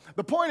point.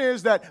 The point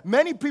is that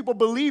many people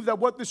believe that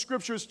what the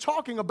scripture is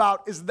talking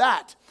about is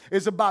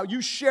about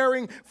you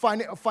sharing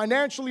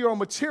financially or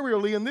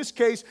materially. In this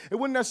case, it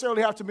wouldn't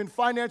necessarily have to be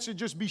financially,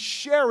 just be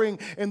sharing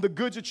in the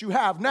goods that you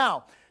have.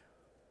 Now,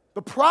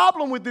 the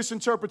problem with this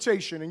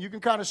interpretation, and you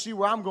can kind of see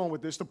where I'm going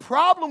with this, the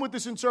problem with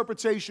this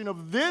interpretation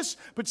of this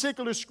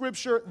particular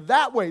scripture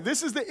that way,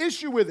 this is the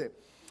issue with it,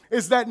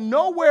 is that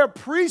nowhere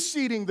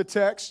preceding the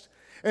text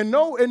and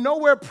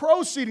nowhere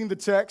proceeding the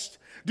text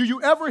do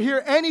you ever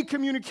hear any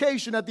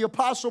communication that the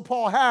Apostle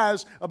Paul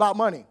has about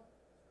money.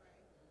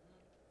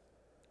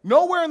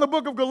 Nowhere in the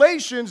book of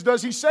Galatians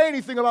does he say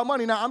anything about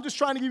money. Now, I'm just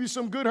trying to give you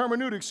some good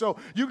hermeneutics so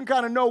you can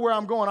kind of know where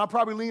I'm going. I'll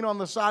probably lean on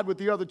the side with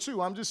the other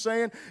two. I'm just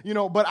saying,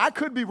 but I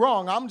could be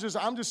wrong. I'm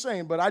just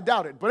saying, but I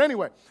doubt it. But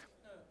anyway,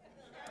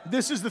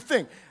 this is the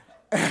thing.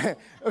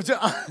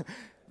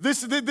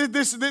 This is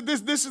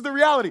the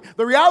reality.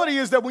 The reality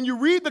is that when you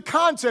read the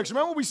context,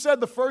 remember what we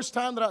said the first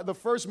time, the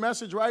first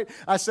message, right?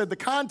 I said the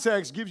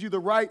context gives you the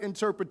right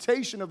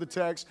interpretation of the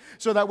text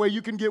so that way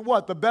you can get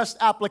what? The best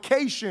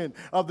application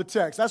of the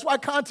text. That's why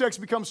context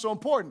becomes so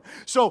important.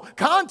 So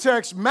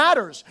context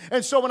matters.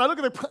 And so when I look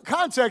at the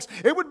context,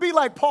 it would be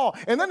like Paul.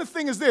 And then the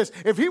thing is this,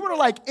 if he were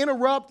to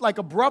interrupt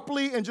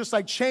abruptly and just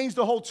change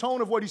the whole tone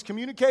of what he's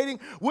communicating,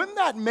 wouldn't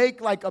that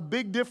make a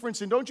big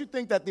difference? And don't you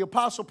think that the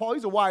Apostle Paul,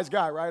 he's a wise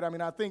guy, right? I mean,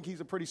 I think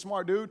he's a pretty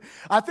smart dude.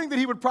 I think that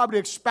he would probably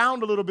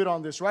expound a little bit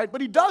on this, right?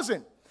 But he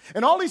doesn't.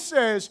 And all he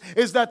says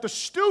is that the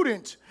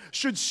student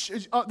should,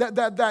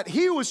 that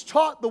he who is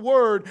taught the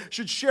word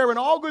should share in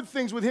all good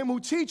things with him who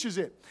teaches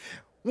it.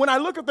 When I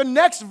look at the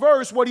next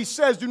verse, what he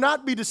says, do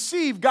not be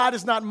deceived. God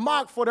is not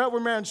mocked, for whatever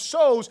man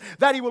sows,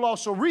 that he will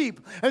also reap.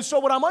 And so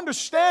what I'm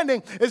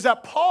understanding is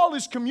that Paul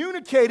is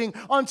communicating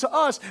unto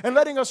us and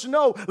letting us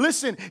know,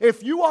 listen,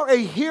 if you are a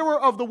hearer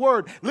of the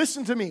word,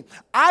 listen to me.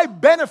 I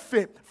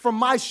benefit from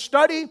my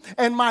study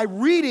and my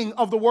reading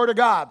of the word of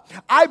God.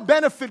 I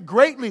benefit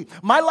greatly.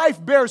 My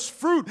life bears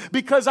fruit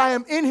because I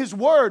am in his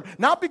word,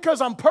 not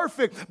because I'm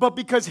perfect, but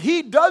because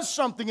he does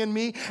something in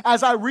me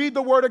as I read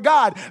the word of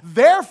God.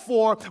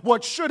 Therefore,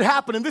 what should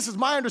happen, and this is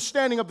my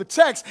understanding of the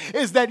text,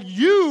 is that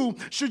you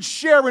should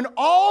share in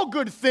all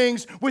good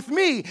things with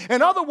me.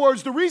 In other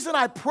words, the reason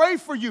I pray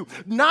for you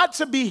not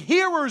to be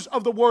hearers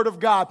of the word of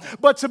God,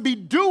 but to be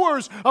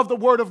doers of the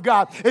word of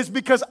God is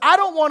because I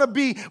don't want to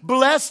be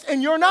blessed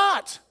and you're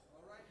not.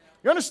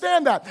 You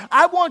understand that?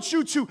 I want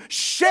you to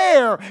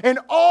share in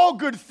all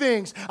good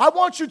things. I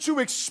want you to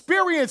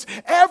experience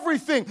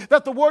everything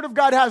that the Word of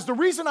God has. The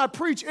reason I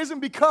preach isn't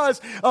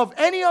because of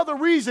any other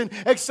reason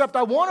except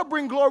I want to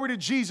bring glory to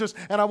Jesus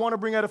and I want to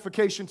bring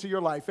edification to your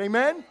life.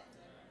 Amen?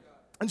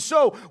 And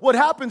so what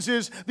happens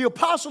is the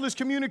apostle is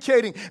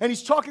communicating and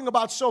he's talking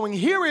about sowing.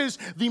 Here is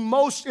the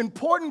most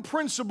important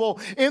principle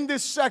in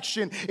this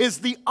section is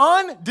the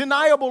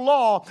undeniable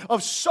law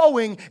of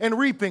sowing and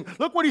reaping.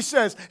 Look what he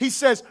says. He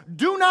says,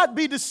 do not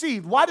be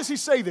deceived. Why does he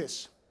say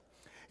this?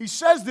 He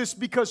says this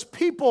because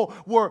people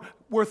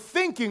were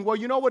thinking, well,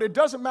 you know what? It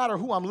doesn't matter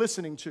who I'm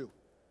listening to.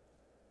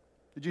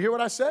 Did you hear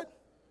what I said?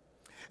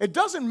 It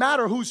doesn't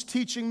matter who's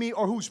teaching me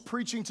or who's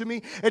preaching to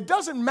me. It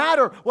doesn't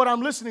matter what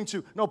I'm listening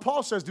to. No,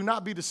 Paul says, do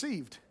not be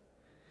deceived.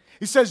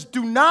 He says,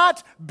 do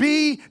not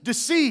be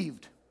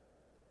deceived.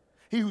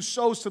 He who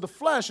sows to the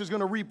flesh is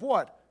going to reap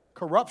what?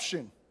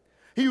 Corruption.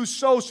 He who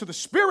sows to the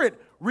Spirit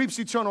reaps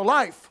eternal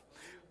life.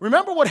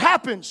 Remember what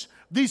happens.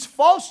 These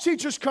false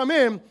teachers come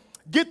in,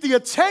 get the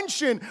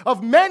attention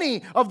of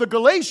many of the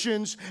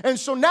Galatians, and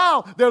so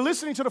now they're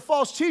listening to the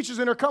false teachers,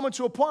 and they're coming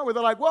to a point where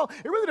they're like, well,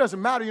 it really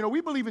doesn't matter. You know,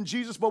 we believe in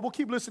Jesus, but we'll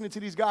keep listening to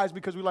these guys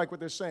because we like what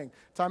they're saying.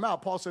 Time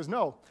out. Paul says,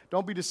 no,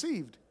 don't be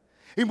deceived.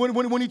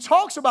 When he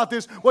talks about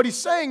this, what he's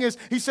saying is,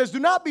 he says, do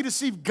not be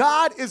deceived.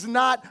 God is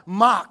not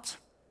mocked.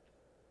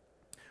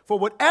 For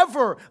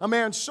whatever a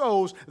man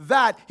sows,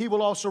 that he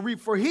will also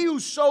reap. For he who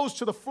sows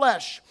to the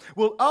flesh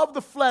will of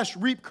the flesh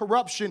reap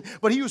corruption,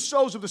 but he who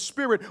sows of the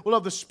Spirit will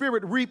of the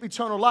Spirit reap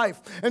eternal life.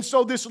 And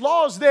so this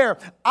law is there.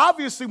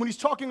 Obviously, when he's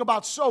talking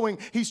about sowing,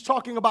 he's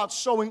talking about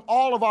sowing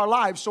all of our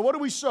lives. So what do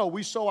we sow?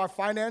 We sow our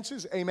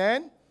finances,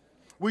 amen.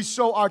 We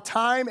sow our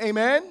time,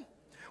 amen.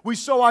 We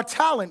sow our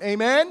talent,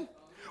 amen.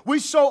 We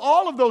sow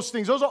all of those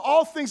things. Those are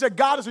all things that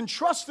God has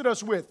entrusted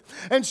us with.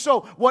 And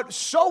so what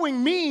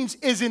sowing means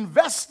is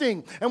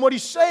investing. And what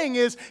he's saying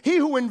is, he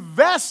who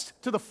invests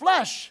to the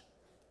flesh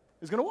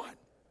is going to what?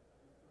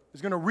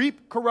 Is going to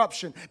reap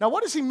corruption. Now,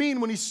 what does he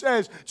mean when he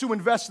says to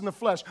invest in the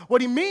flesh? What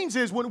he means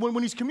is,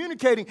 when he's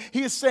communicating,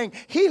 he is saying,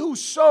 he who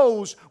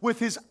sows with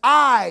his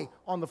eye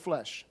on the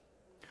flesh,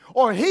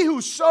 or he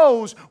who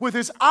sows with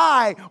his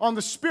eye on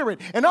the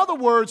Spirit. In other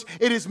words,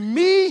 it is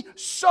me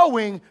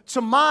sowing to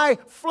my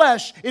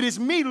flesh. It is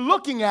me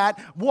looking at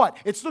what?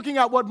 It's looking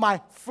at what my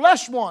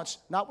flesh wants,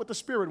 not what the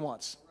Spirit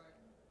wants.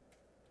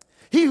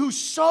 He who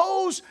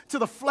sows to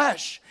the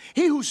flesh,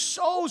 he who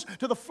sows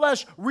to the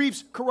flesh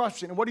reaps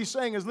corruption. And what he's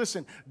saying is,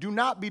 listen, do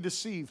not be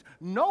deceived.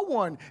 No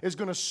one is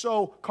going to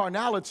sow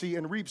carnality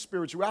and reap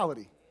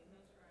spirituality.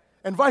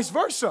 And vice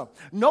versa.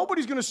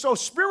 Nobody's going to sow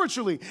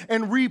spiritually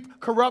and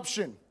reap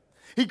corruption.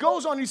 He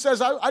goes on, he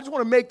says, I just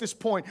want to make this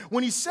point.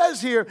 When he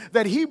says here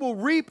that he will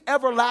reap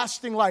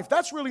everlasting life,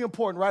 that's really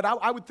important, right?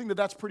 I would think that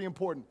that's pretty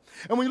important.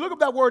 And when you look up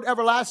that word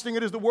everlasting,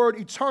 it is the word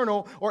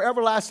eternal or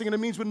everlasting, and it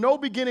means with no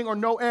beginning or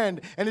no end.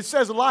 And it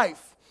says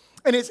life.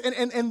 And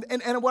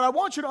what I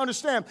want you to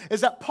understand is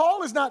that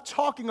Paul is not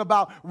talking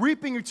about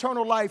reaping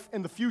eternal life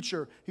in the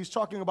future. He's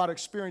talking about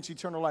experiencing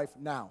eternal life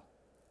now.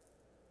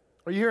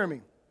 Are you hearing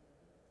me?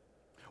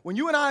 When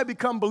you and I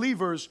become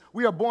believers,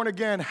 we are born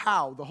again.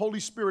 How? The Holy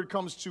Spirit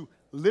comes to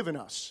live in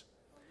us.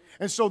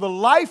 And so the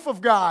life of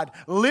God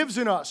lives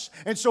in us.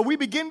 And so we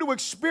begin to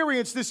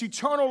experience this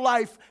eternal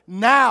life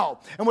now.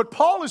 And what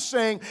Paul is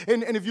saying,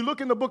 and if you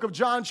look in the book of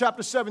John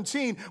chapter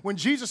 17, when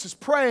Jesus is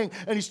praying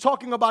and he's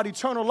talking about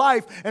eternal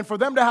life, and for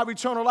them to have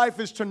eternal life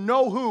is to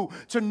know who?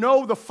 To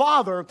know the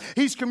Father.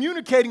 He's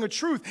communicating a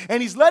truth,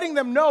 and he's letting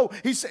them know.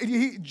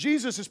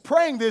 Jesus is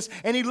praying this,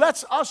 and he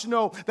lets us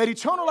know that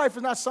eternal life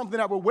is not something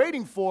that we're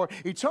waiting for.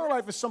 Eternal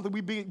life is something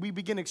we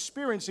begin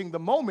experiencing the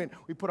moment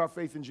we put our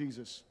faith in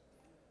Jesus.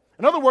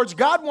 In other words,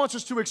 God wants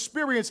us to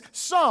experience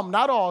some,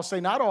 not all, say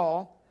not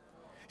all.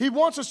 He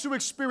wants us to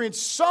experience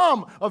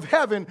some of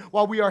heaven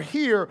while we are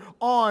here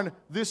on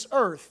this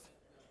earth.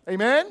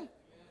 Amen?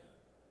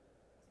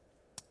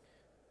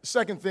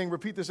 Second thing,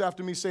 repeat this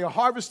after me. Say, a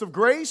harvest of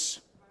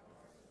grace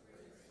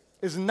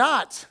is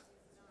not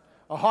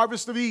a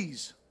harvest of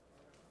ease.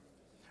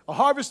 A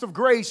harvest of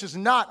grace is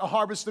not a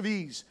harvest of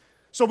ease.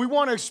 So we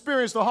want to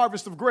experience the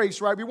harvest of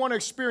grace, right? We want to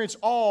experience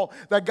all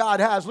that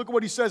God has. Look at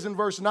what he says in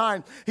verse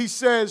 9. He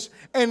says,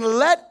 and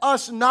let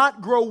us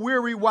not grow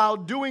weary while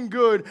doing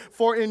good,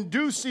 for in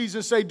due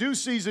season, say due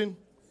season,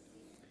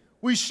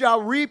 we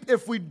shall reap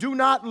if we do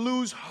not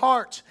lose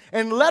heart.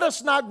 And let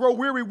us not grow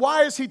weary.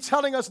 Why is he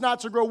telling us not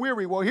to grow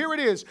weary? Well, here it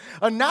is.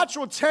 A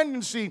natural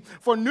tendency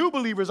for new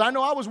believers, I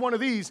know I was one of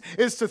these,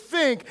 is to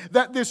think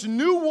that this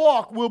new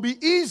walk will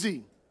be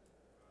easy.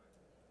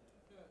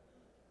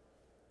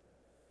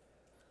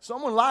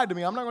 Someone lied to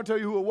me. I'm not going to tell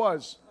you who it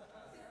was.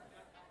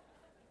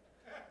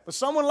 But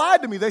someone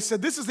lied to me. They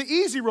said, this is the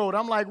easy road.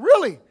 I'm like,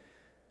 really?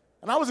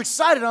 And I was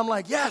excited. I'm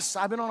like, yes,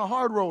 I've been on a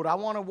hard road. I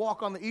want to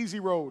walk on the easy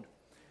road.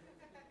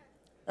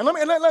 And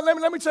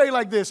let me tell you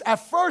like this. At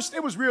first,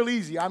 it was real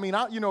easy. I mean,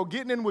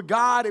 getting in with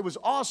God, it was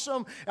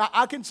awesome.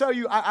 I can tell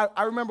you,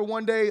 I remember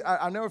one day,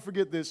 I'll never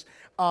forget this.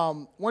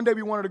 One day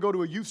we wanted to go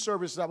to a youth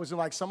service that was in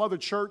like some other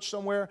church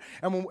somewhere.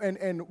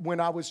 And when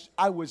I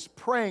was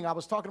praying, I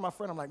was talking to my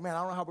friend. I'm like, man,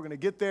 I don't know how we're going to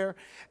get there.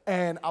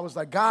 And I was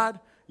like, God,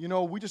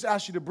 we just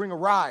asked you to bring a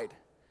ride.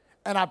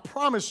 And I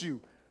promise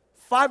you,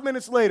 5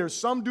 minutes later,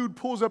 some dude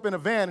pulls up in a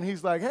van, and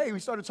he's like, hey, we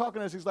started talking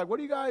to us. He's like, what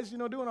are you guys,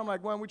 doing? I'm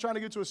like, well, we're trying to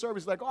get to a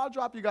service. He's like, oh, I'll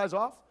drop you guys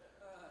off.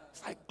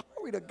 It's like,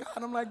 glory to God.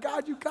 I'm like,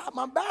 God, you got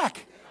my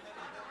back.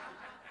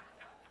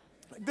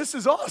 Like, this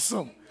is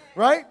awesome,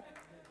 right?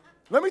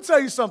 Let me tell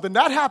you something.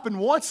 That happened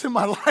once in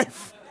my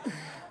life.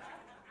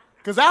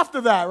 Because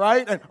after that,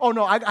 right? And, oh,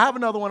 no, I have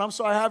another one. I'm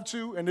sorry, I have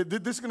two. And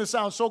this is going to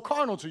sound so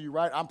carnal to you,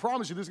 right? I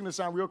promise you this is going to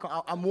sound real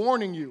carnal. I'm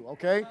warning you,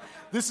 okay?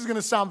 This is going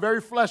to sound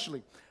very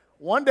fleshly.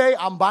 One day,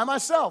 I'm by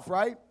myself,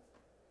 right?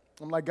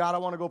 I'm like, God, I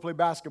want to go play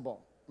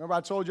basketball. Remember I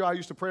told you I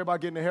used to pray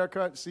about getting a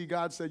haircut? See,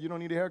 God said, you don't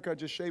need a haircut,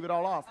 just shave it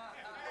all off.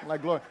 I'm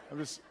like, Lord,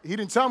 he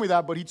didn't tell me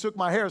that, but he took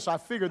my hair, so I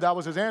figured that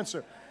was his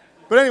answer.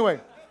 But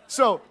anyway,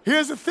 so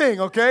here's the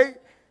thing, okay?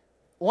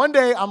 one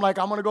day, I'm like,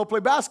 I'm going to go play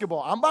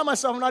basketball. I'm by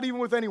myself. I'm not even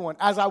with anyone.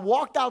 As I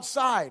walked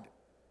outside,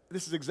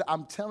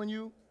 I'm telling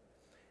you,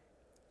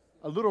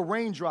 a little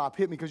raindrop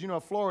hit me because, in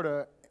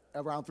Florida,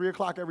 around 3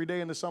 o'clock every day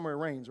in the summer, it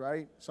rains,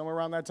 right? Somewhere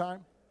around that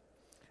time.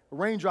 A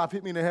raindrop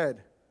hit me in the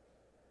head.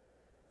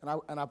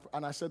 And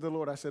I said to the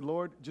Lord,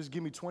 Lord, just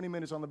give me 20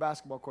 minutes on the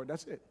basketball court.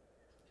 That's it.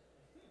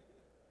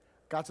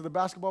 Got to the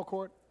basketball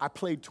court. I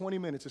played 20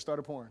 minutes. It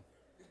started pouring.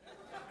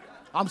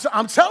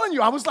 I'm telling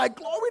you, I was like,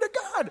 glory to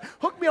God.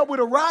 Hook me up with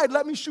a ride.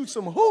 Let me shoot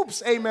some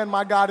hoops. Amen.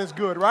 My God is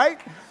good,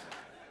 right?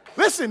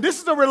 Listen, this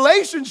is a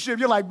relationship.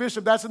 You're like,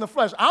 Bishop, that's in the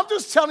flesh. I'm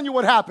just telling you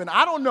what happened.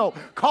 I don't know.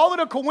 Call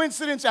it a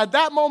coincidence. At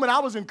that moment,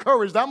 I was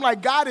encouraged. I'm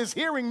like, God is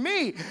hearing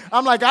me.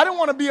 I'm like, I didn't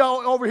want to be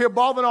over here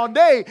balling all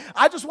day.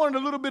 I just wanted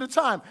a little bit of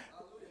time.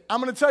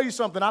 I'm going to tell you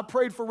something. I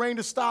prayed for rain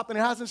to stop, and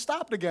it hasn't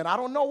stopped again. I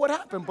don't know what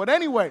happened. But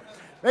anyway,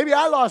 maybe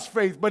I lost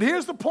faith. But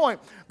here's the point.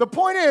 The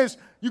point is,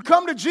 you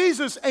come to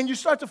Jesus, and you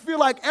start to feel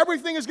like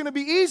everything is going to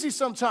be easy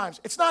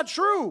sometimes. It's not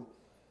true.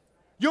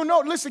 You'll know,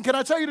 listen, can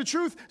I tell you the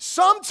truth?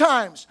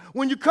 Sometimes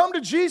when you come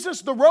to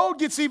Jesus, the road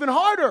gets even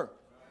harder.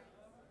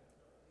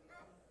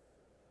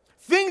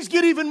 Things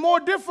get even more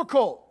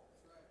difficult.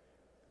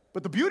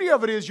 But the beauty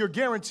of it is you're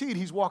guaranteed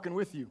He's walking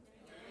with you.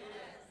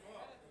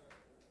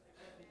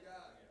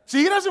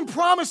 See, He doesn't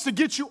promise to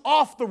get you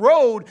off the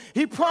road.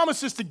 He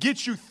promises to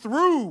get you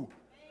through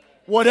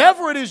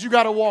whatever it is you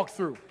got to walk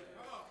through.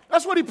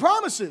 That's what He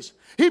promises.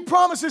 He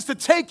promises to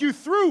take you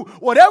through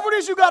whatever it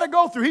is you got to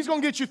go through. He's going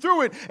to get you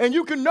through it, and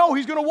you can know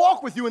He's going to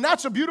walk with you, and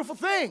that's a beautiful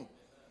thing.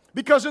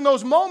 Because in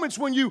those moments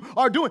when you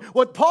are doing,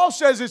 what Paul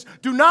says is,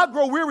 do not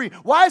grow weary.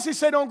 Why does he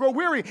say don't grow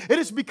weary? It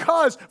is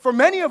because for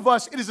many of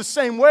us, it is the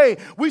same way.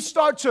 We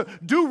start to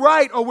do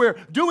right, or we're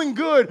doing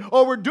good,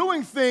 or we're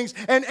doing things,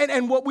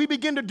 and what we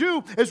begin to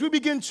do is we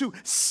begin to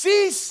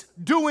cease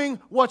doing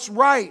what's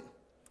right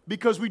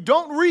because we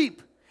don't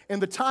reap in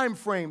the time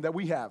frame that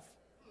we have.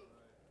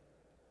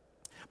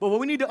 But what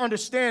we need to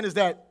understand is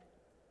that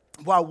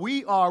while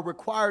we are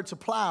required to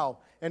plow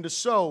and to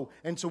sow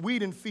and to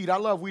weed and feed, I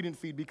love weed and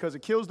feed because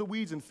it kills the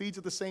weeds and feeds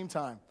at the same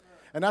time.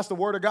 And that's the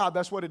word of God.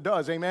 That's what it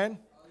does. Amen?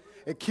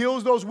 It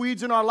kills those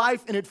weeds in our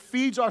life and it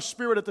feeds our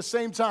spirit at the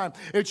same time.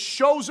 It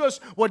shows us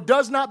what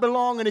does not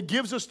belong and it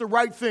gives us the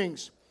right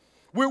things.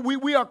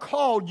 We are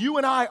called, you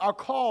and I are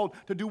called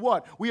to do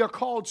what? We are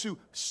called to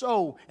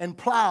sow and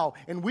plow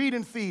and weed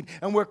and feed.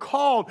 And we're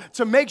called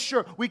to make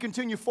sure we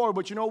continue forward.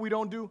 But you know what we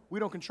don't do?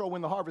 We don't control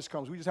when the harvest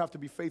comes. We just have to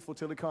be faithful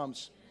till it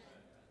comes.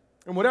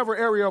 In whatever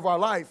area of our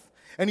life.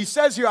 And he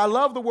says here, I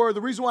love the word.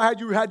 The reason why I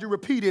had you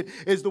repeat it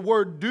is the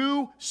word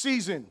due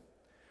season.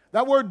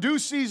 That word due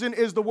season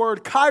is the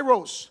word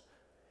kairos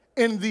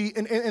in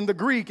the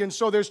Greek. And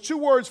so there's two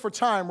words for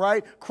time,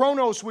 right?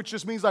 Chronos, which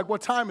just means like what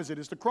time is it?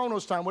 It's the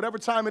chronos time, whatever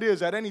time it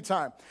is at any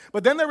time.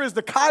 But then there is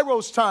the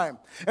kairos time.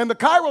 And the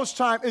kairos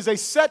time is a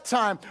set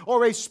time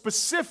or a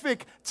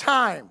specific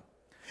time.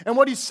 And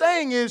what he's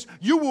saying is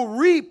you will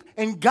reap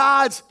in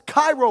God's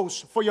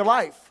kairos for your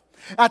life.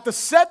 At the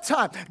set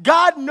time,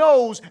 God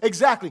knows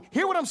exactly.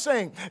 Hear what I'm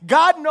saying.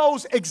 God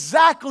knows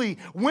exactly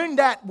when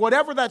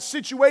whatever that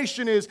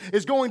situation is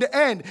going to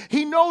end.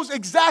 He knows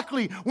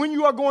exactly when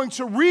you are going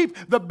to reap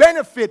the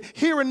benefit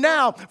here and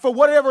now for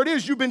whatever it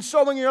is you've been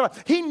sowing in your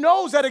life. He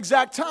knows that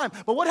exact time.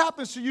 But what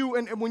happens to you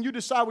and when you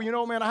decide, well, you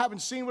know, man, I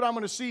haven't seen what I'm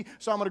going to see,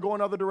 so I'm going to go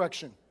another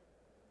direction?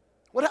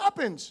 What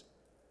happens?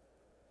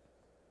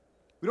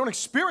 We don't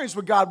experience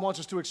what God wants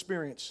us to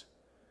experience.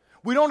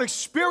 We don't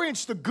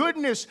experience the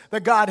goodness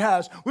that God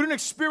has. We don't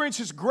experience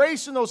His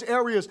grace in those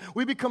areas.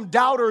 We become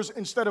doubters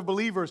instead of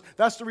believers.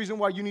 That's the reason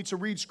why you need to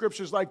read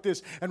scriptures like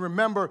this. And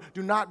remember,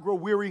 do not grow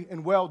weary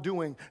in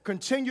well-doing.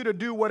 Continue to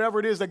do whatever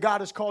it is that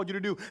God has called you to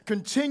do.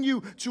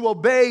 Continue to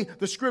obey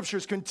the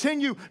scriptures.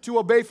 Continue to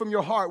obey from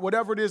your heart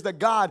whatever it is that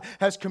God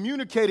has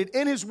communicated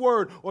in His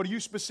word or to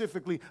you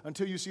specifically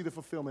until you see the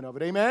fulfillment of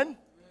it. Amen?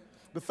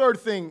 The third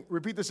thing,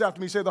 repeat this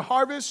after me. Say, the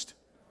harvest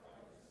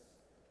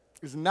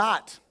is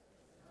not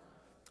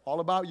all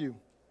about you.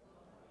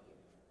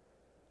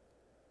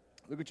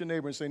 Look at your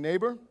neighbor and say,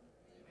 neighbor,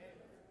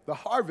 the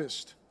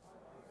harvest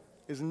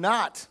is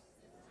not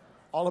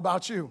all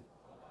about you.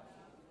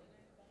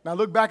 Now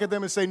look back at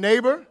them and say,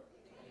 neighbor,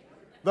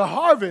 the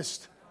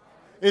harvest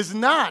is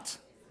not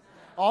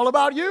all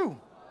about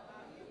you.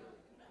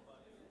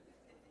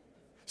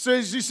 So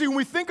as you see, when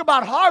we think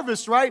about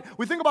harvest, right,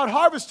 we think about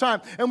harvest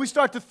time and we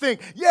start to think,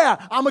 yeah,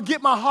 I'm going to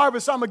get my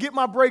harvest, I'm going to get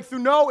my breakthrough.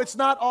 No, it's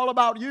not all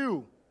about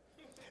you.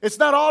 It's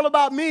not all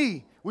about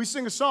me. We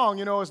sing a song,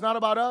 you know, it's not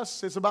about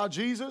us, it's about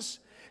Jesus.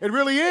 It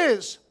really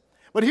is.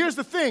 But here's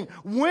the thing.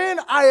 When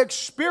I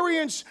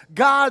experience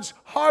God's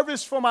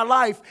harvest for my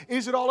life,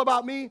 is it all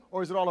about me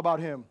or is it all about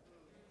Him?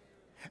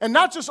 And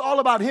not just all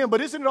about Him,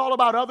 but isn't it all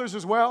about others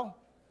as well?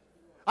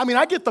 I mean,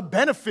 I get the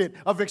benefit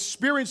of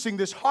experiencing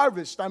this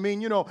harvest. I mean,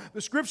 you know,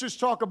 the scriptures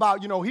talk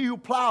about, you know, he who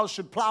plows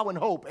should plow in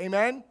hope.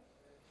 Amen?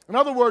 In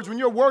other words, when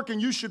you're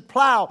working, you should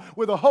plow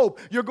with a hope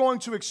you're going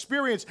to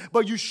experience,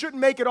 but you shouldn't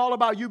make it all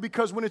about you,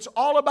 because when it's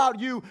all about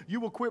you,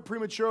 you will quit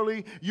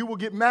prematurely, you will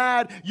get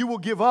mad, you will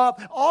give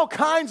up. All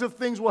kinds of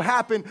things will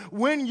happen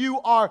when you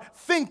are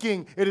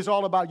thinking it is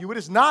all about you. It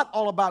is not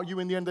all about you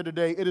in the end of the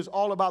day. It is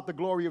all about the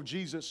glory of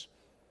Jesus.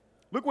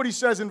 Look what he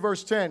says in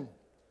verse 10.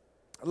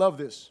 I love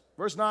this.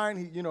 Verse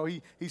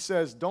 9, he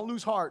says, don't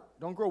lose heart,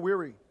 don't grow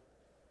weary.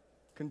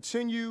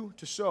 Continue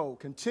to sow,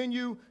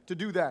 continue to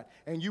do that,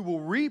 and you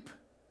will reap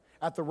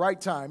at the right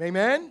time.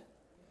 Amen?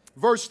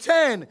 Verse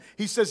 10,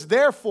 he says,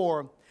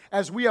 therefore,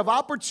 as we have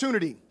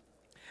opportunity,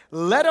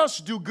 let us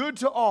do good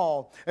to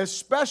all,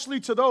 especially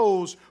to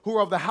those who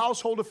are of the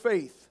household of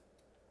faith.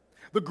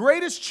 The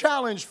greatest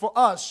challenge for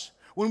us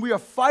when we are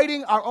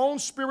fighting our own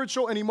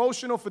spiritual and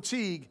emotional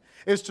fatigue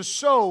is to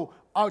sow,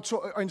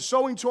 and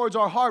sowing towards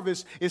our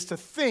harvest is to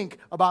think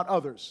about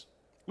others.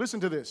 Listen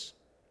to this.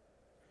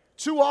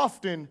 Too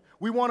often,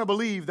 we want to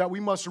believe that we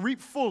must reap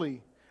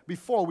fully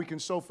before we can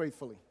sow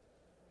faithfully.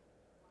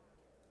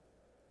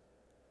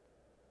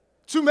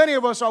 Too many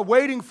of us are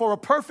waiting for a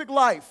perfect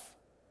life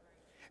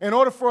in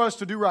order for us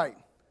to do right.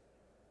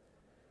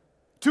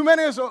 Too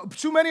many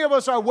of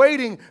us are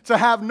waiting to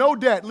have no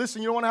debt.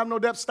 Listen, you don't want to have no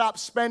debt, stop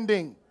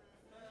spending.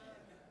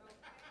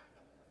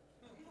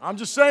 I'm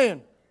just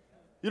saying.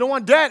 You don't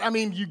want debt. I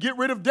mean, you get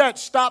rid of debt.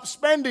 Stop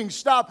spending.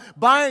 Stop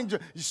buying.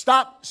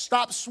 Stop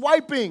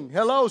swiping.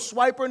 Hello,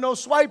 swiper, no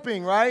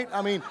swiping, right?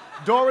 I mean,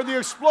 Dora the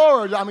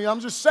Explorer. I mean, I'm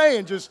just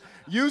saying, just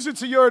use it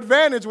to your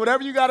advantage.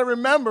 Whatever you got to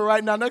remember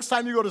right now. Next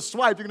time you go to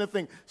swipe, you're going to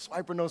think,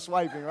 swiper, no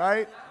swiping,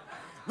 right?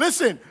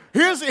 Listen,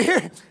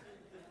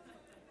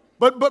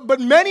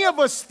 But many of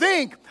us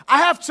think, I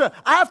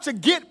have to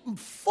get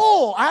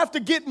full. I have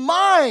to get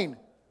mine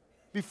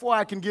before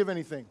I can give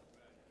anything.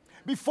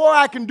 Before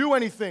I can do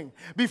anything,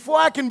 before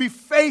I can be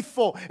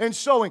faithful in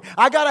sowing,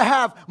 I got to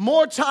have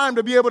more time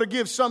to be able to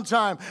give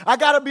sometime. I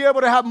got to be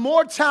able to have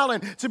more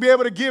talent to be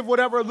able to give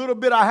whatever little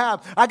bit I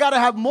have. I got to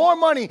have more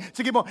money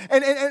to give more.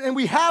 And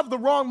we have the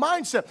wrong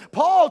mindset.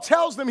 Paul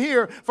tells them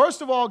here,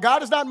 first of all,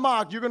 God is not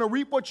mocked. You're going to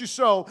reap what you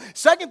sow.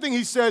 Second thing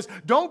he says,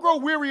 don't grow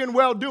weary in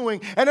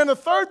well-doing. And then the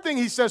third thing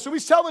he says, so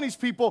he's telling these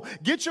people,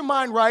 get your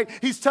mind right.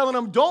 He's telling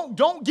them,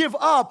 don't give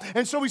up.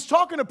 And so he's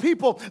talking to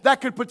people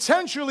that could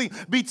potentially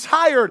be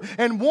tired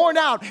and worn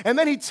out. And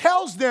then he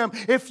tells them,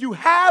 if you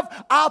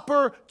have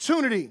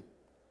opportunity,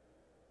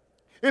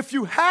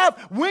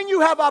 when you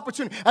have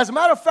opportunity. As a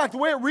matter of fact, the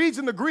way it reads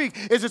in the Greek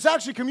is it's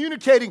actually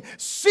communicating,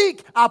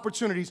 seek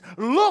opportunities,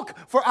 look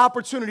for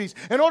opportunities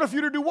in order for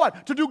you to do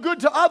what? To do good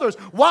to others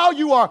while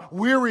you are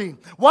weary,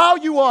 while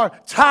you are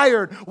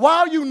tired,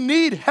 while you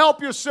need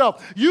help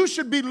yourself. You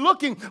should be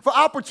looking for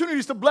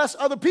opportunities to bless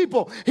other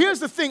people. Here's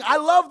the thing. I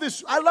love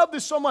this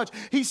so much.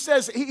 He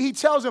says, he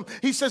tells him,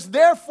 he says,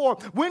 therefore,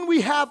 when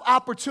we have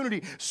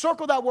opportunity,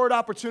 circle that word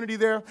opportunity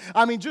there.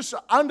 I mean, just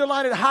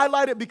underline it,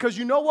 highlight it, because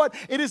you know what?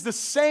 It is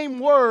the same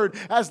word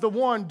as the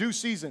one due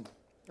season.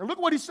 And look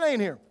what he's saying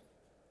here.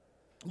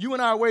 You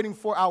and I are waiting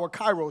for our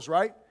kairos,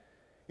 right?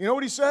 You know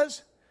what he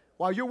says?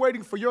 While you're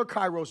waiting for your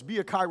kairos, be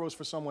a kairos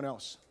for someone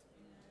else.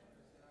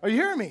 Are you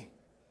hearing me?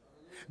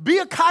 Be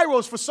a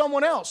kairos for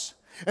someone else.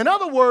 In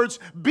other words,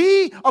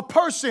 be a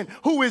person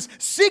who is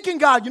seeking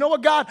God. You know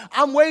what, God?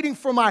 I'm waiting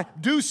for my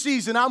due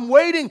season. I'm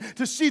waiting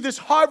to see this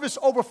harvest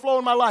overflow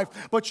in my life.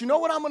 But you know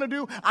what I'm going to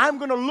do? I'm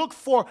going to look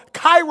for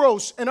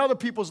kairos in other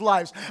people's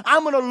lives.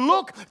 I'm going to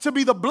look to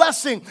be the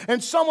blessing in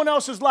someone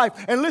else's life.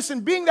 And listen,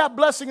 being that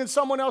blessing in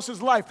someone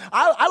else's life,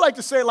 I like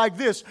to say it like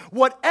this.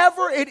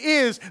 Whatever it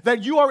is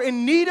that you are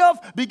in need of,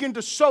 begin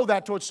to sow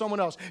that towards someone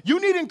else. You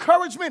need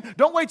encouragement?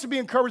 Don't wait to be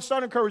encouraged.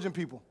 Start encouraging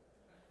people.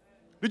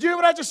 Did you hear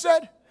what I just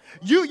said?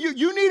 You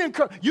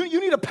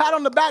need a pat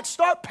on the back.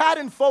 Start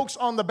patting folks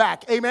on the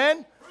back.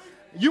 Amen?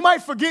 You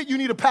might forget you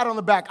need a pat on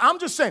the back. I'm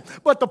just saying.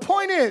 But the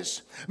point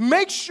is,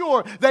 make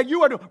sure that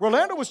you are doing.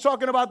 Rolando was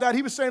talking about that.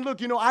 He was saying, look,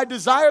 I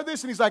desire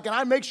this. And he's like, and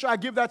I make sure I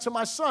give that to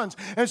my sons.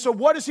 And so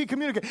what does he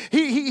communicate?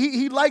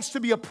 He likes to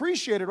be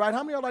appreciated, right?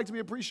 How many of y'all like to be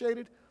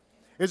appreciated?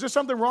 Is there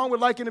something wrong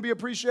with liking to be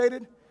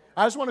appreciated?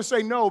 I just want to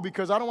say no,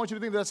 because I don't want you to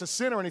think that's a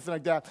sin or anything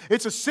like that.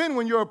 It's a sin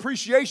when your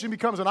appreciation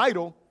becomes an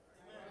idol.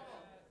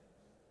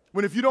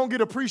 When if you don't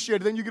get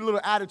appreciated, then you get a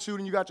little attitude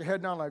and you got your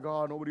head down like,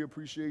 oh, nobody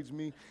appreciates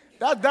me.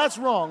 That's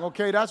wrong,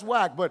 okay? That's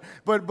whack. But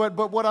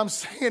what I'm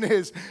saying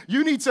is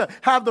you need to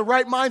have the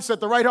right mindset,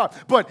 the right heart.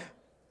 But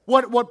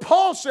what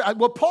Paul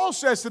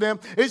says to them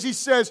is he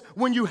says,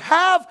 when you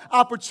have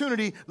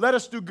opportunity, let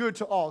us do good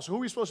to all. So who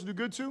are we supposed to do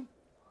good to?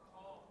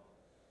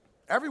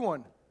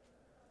 Everyone.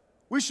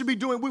 We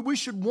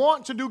should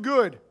want to do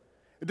good.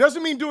 It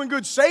doesn't mean doing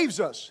good saves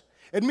us.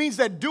 It means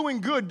that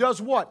doing good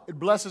does what? It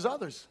blesses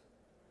others.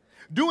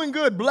 Doing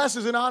good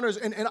blesses and honors,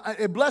 and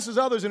it blesses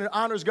others and it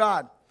honors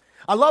God.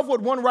 I love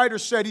what one writer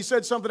said. He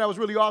said something that was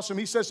really awesome.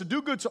 He says to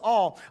do good to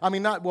all.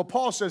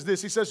 Paul says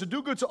this. He says to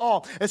do good to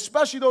all,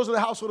 especially those of the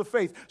household of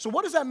faith. So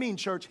what does that mean,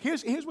 church?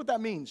 Here's what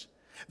that means.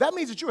 That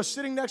means that you are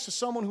sitting next to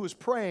someone who is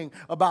praying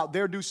about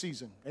their due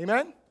season.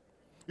 Amen?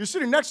 You're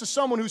sitting next to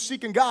someone who's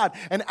seeking God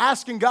and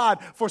asking God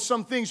for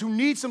some things, who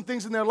need some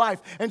things in their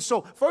life. And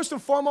so, first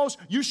and foremost,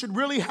 you should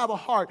really have a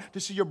heart to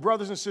see your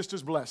brothers and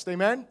sisters blessed.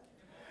 Amen?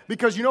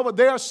 Because you know what?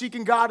 They are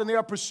seeking God and they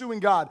are pursuing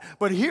God.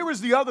 But here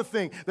is the other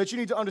thing that you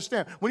need to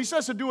understand. When he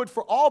says to do it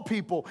for all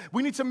people,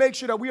 we need to make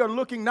sure that we are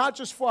looking not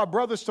just for our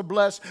brothers to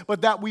bless, but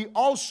that we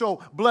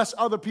also bless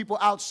other people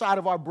outside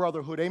of our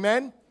brotherhood.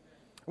 Amen?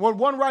 What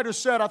one writer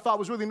said I thought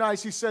was really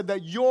nice. He said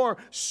that your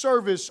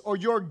service or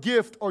your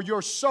gift or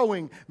your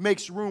sowing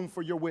makes room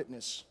for your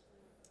witness.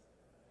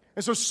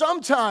 And so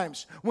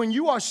sometimes when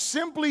you are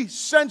simply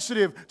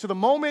sensitive to the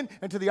moment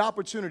and to the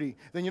opportunity,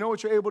 then you know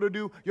what you're able to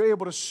do? You're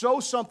able to sow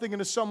something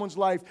into someone's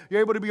life.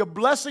 You're able to be a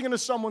blessing into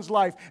someone's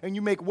life, and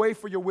you make way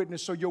for your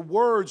witness so your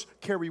words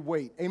carry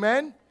weight.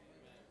 Amen?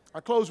 I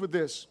close with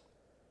this.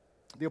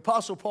 The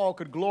Apostle Paul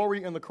could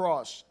glory in the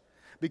cross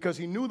because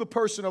he knew the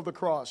person of the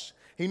cross,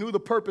 he knew the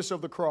purpose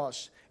of the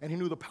cross, and he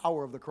knew the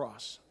power of the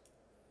cross.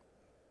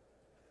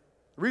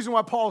 The reason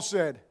why Paul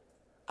said,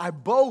 I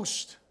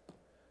boast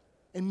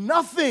in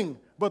nothing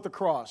but the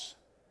cross.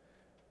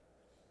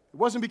 It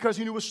wasn't because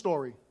he knew a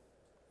story.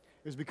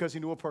 It was because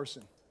he knew a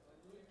person.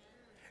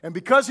 And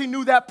because he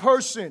knew that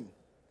person,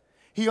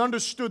 he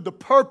understood the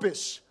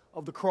purpose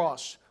of the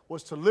cross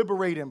was to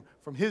liberate him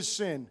from his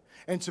sin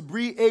and to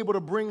be able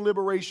to bring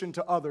liberation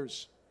to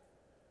others.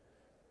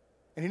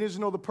 And he didn't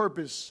know the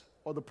purpose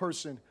or the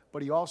person,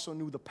 but he also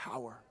knew the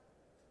power.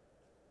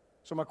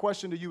 So my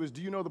question to you is,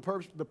 do you know the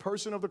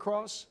person of the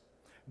cross?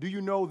 Do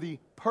you know the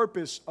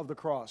purpose of the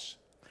cross?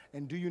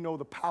 And do you know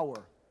the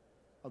power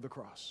of the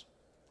cross?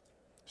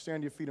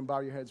 Stand to your feet and bow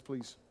your heads,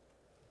 please.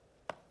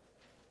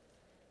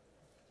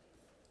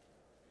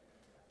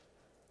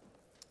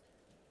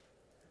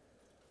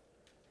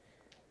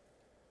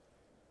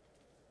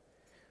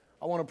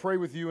 I want to pray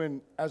with you,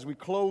 and as we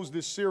close this series,